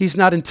 He's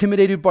not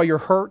intimidated by your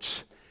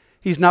hurts.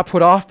 He's not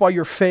put off by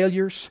your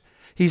failures.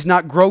 He's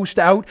not grossed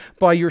out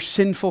by your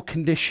sinful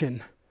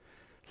condition.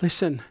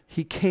 Listen,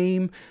 He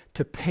came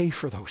to pay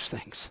for those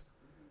things.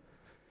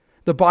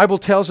 The Bible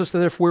tells us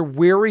that if we're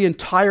weary and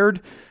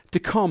tired, to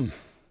come.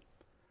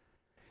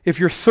 If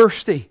you're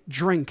thirsty,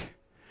 drink.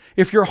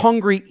 If you're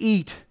hungry,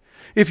 eat.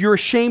 If you're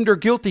ashamed or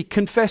guilty,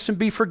 confess and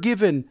be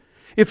forgiven.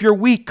 If you're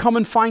weak, come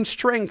and find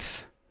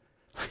strength.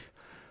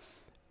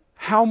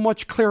 How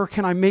much clearer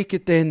can I make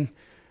it then?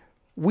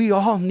 We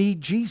all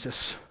need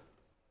Jesus.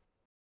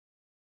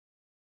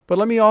 But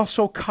let me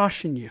also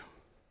caution you.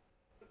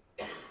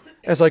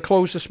 As I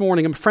close this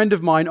morning, a friend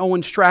of mine,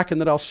 Owen Strachan,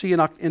 that I'll see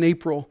in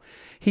April,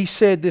 he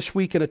said this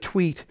week in a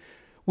tweet,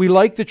 we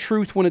like the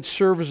truth when it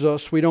serves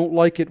us. We don't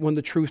like it when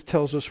the truth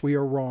tells us we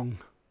are wrong.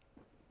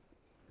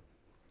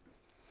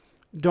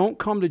 Don't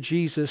come to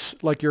Jesus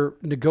like you're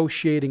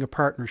negotiating a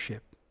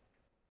partnership.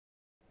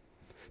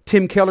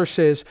 Tim Keller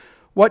says,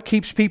 what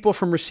keeps people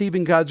from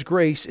receiving God's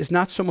grace is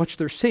not so much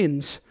their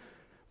sins,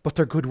 but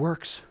their good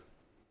works.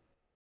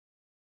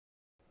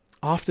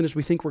 Often as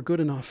we think we're good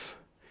enough.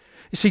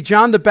 You see,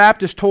 John the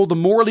Baptist told the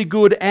morally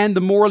good and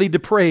the morally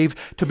depraved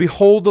to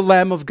behold the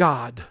Lamb of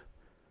God.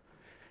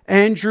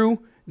 Andrew,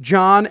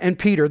 John, and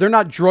Peter, they're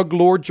not drug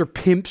lords or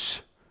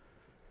pimps.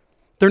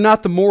 They're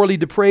not the morally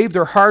depraved.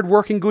 They're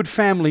hard-working, good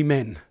family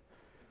men.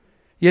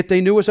 Yet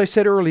they knew, as I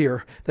said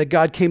earlier, that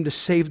God came to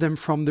save them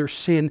from their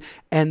sin,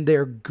 and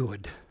they're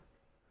good.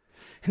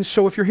 And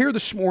so if you're here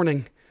this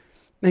morning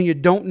and you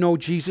don't know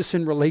Jesus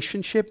in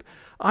relationship,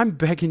 I'm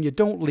begging you,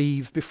 don't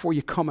leave before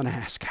you come and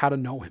ask how to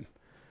know Him.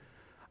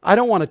 I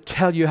don't want to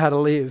tell you how to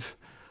live.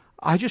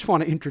 I just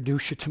want to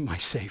introduce you to my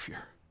Savior.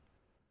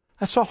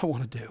 That's all I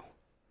want to do.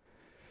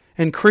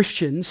 And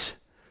Christians,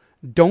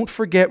 don't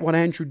forget what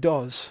Andrew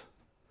does.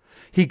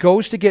 He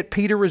goes to get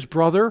Peter, his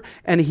brother,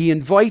 and he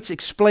invites,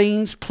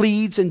 explains,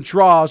 pleads, and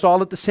draws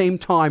all at the same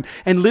time.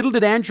 And little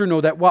did Andrew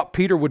know that what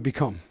Peter would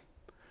become.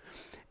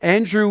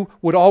 Andrew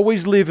would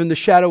always live in the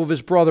shadow of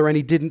his brother, and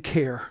he didn't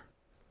care.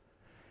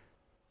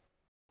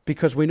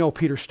 Because we know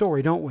Peter's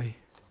story, don't we?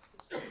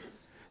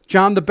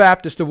 John the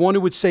Baptist, the one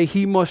who would say,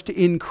 he must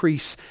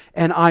increase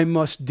and I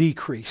must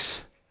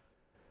decrease.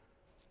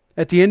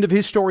 At the end of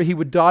his story, he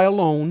would die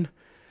alone,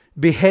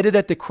 beheaded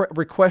at the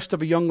request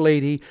of a young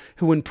lady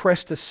who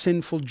impressed a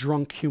sinful,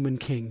 drunk human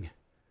king.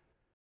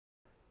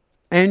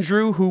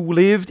 Andrew, who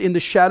lived in the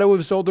shadow of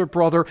his older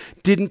brother,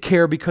 didn't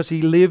care because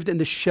he lived in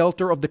the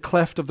shelter of the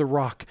cleft of the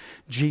rock,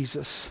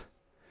 Jesus.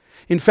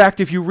 In fact,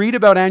 if you read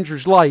about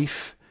Andrew's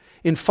life,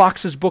 in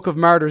Fox's Book of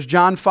Martyrs,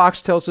 John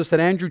Fox tells us that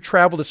Andrew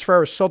traveled as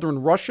far as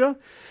southern Russia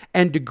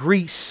and to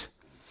Greece.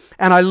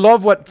 And I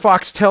love what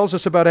Fox tells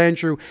us about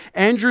Andrew.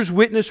 Andrew's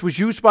witness was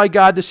used by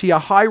God to see a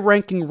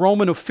high-ranking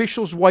Roman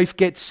official's wife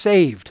get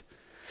saved.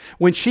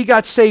 When she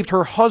got saved,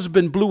 her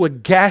husband blew a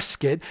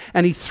gasket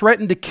and he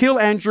threatened to kill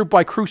Andrew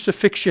by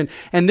crucifixion.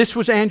 And this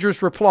was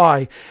Andrew's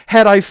reply: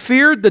 "Had I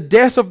feared the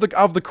death of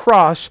the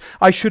cross,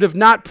 I should have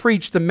not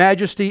preached the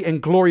majesty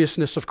and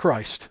gloriousness of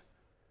Christ."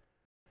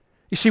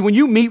 You see, when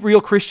you meet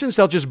real Christians,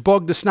 they'll just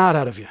bug the snot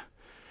out of you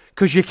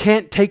because you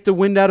can't take the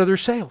wind out of their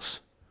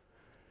sails.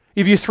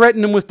 If you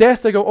threaten them with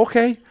death, they go,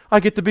 "Okay, I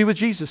get to be with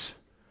Jesus."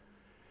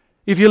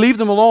 If you leave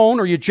them alone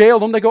or you jail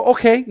them, they go,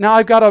 "Okay, now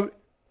I've got a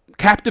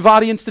captive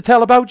audience to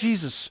tell about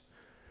Jesus."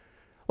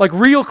 Like,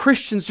 real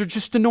Christians are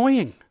just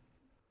annoying.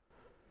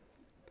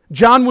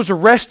 John was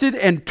arrested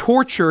and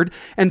tortured,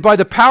 and by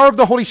the power of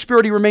the Holy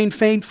Spirit he remained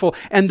faithful.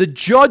 And the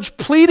judge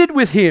pleaded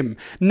with him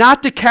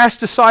not to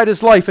cast aside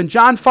his life. And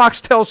John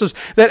Fox tells us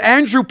that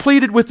Andrew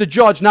pleaded with the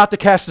judge not to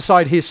cast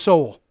aside his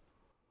soul.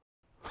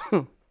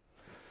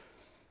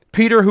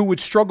 Peter, who would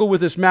struggle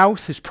with his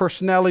mouth, his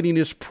personality, and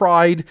his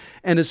pride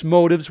and his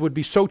motives, would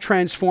be so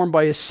transformed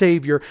by his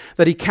Savior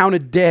that he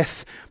counted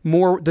death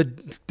more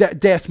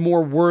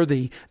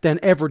worthy than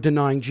ever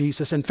denying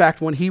Jesus. In fact,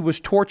 when he was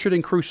tortured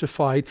and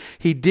crucified,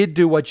 he did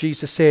do what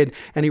Jesus said,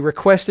 and he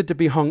requested to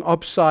be hung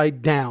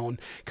upside down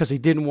because he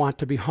didn't want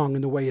to be hung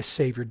in the way his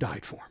Savior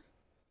died for him.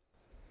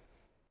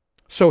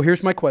 So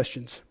here's my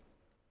questions.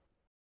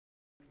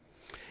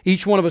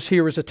 Each one of us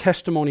here is a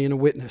testimony and a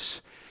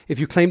witness. If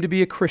you claim to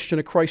be a Christian,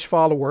 a Christ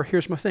follower,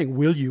 here's my thing: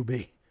 will you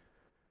be?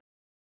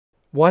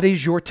 What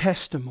is your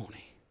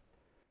testimony?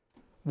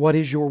 What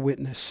is your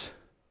witness?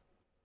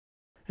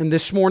 And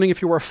this morning,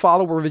 if you are a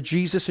follower of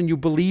Jesus and you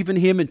believe in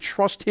Him and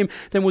trust Him,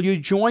 then will you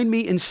join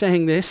me in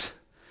saying this?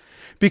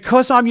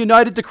 Because I'm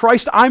united to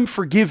Christ, I'm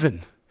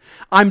forgiven.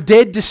 I'm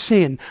dead to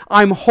sin.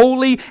 I'm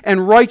holy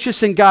and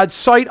righteous in God's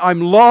sight.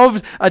 I'm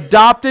loved,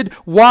 adopted,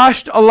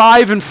 washed,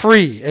 alive, and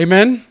free.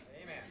 Amen?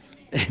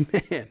 Amen.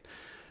 Amen.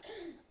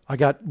 I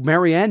got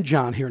Mary and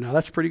John here now.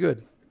 That's pretty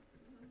good.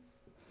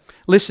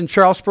 Listen,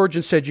 Charles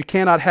Spurgeon said, "You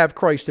cannot have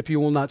Christ if you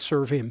will not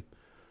serve Him."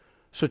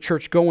 So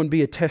church, go and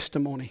be a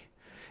testimony.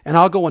 And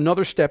I'll go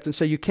another step and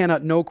say you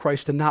cannot know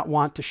Christ and not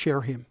want to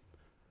share Him.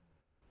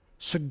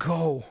 So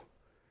go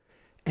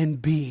and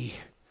be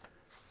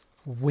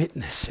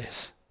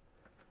witnesses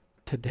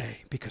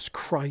today, because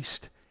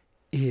Christ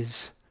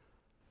is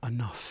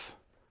enough.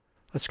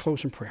 Let's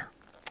close in prayer.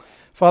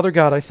 Father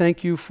God, I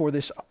thank you for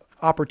this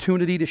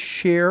opportunity to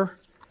share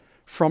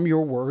from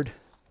your word.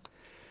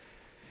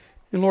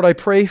 And Lord, I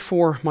pray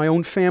for my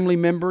own family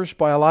members,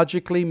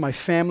 biologically, my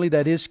family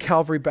that is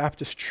Calvary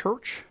Baptist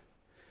Church.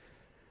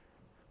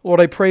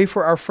 Lord, I pray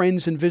for our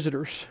friends and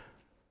visitors.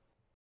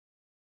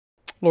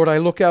 Lord, I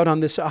look out on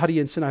this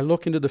audience and I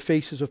look into the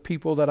faces of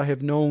people that I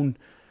have known,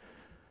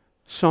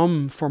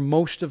 some for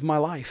most of my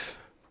life.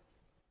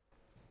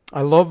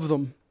 I love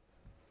them.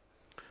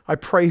 I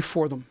pray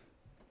for them.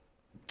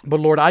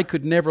 But Lord, I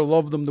could never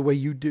love them the way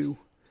you do.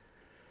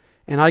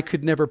 And I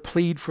could never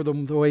plead for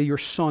them the way your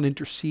Son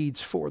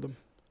intercedes for them.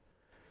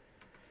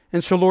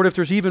 And so, Lord, if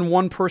there's even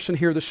one person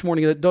here this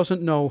morning that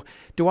doesn't know,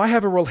 do I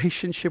have a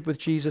relationship with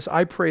Jesus?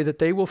 I pray that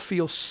they will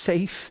feel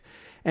safe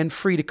and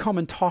free to come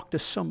and talk to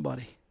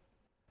somebody.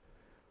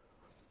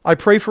 I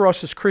pray for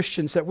us as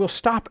Christians that we'll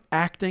stop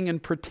acting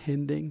and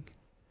pretending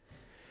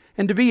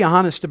and to be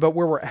honest about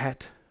where we're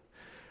at.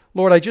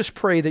 Lord, I just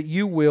pray that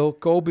you will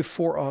go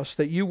before us,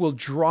 that you will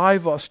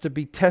drive us to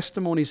be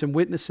testimonies and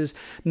witnesses,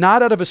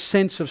 not out of a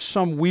sense of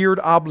some weird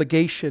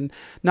obligation,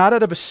 not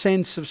out of a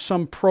sense of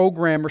some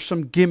program or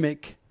some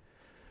gimmick,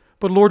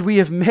 but Lord, we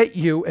have met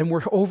you and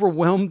we're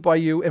overwhelmed by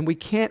you and we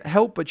can't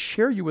help but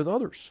share you with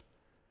others.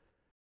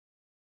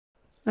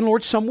 And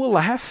Lord, some will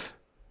laugh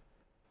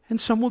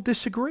and some will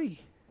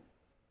disagree.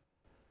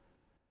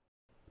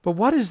 But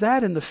what is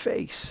that in the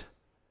face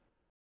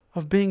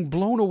of being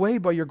blown away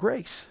by your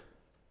grace?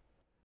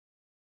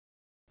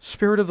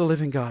 Spirit of the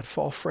living God,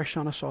 fall fresh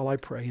on us all, I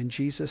pray, in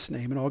Jesus'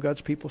 name. And all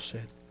God's people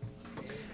said,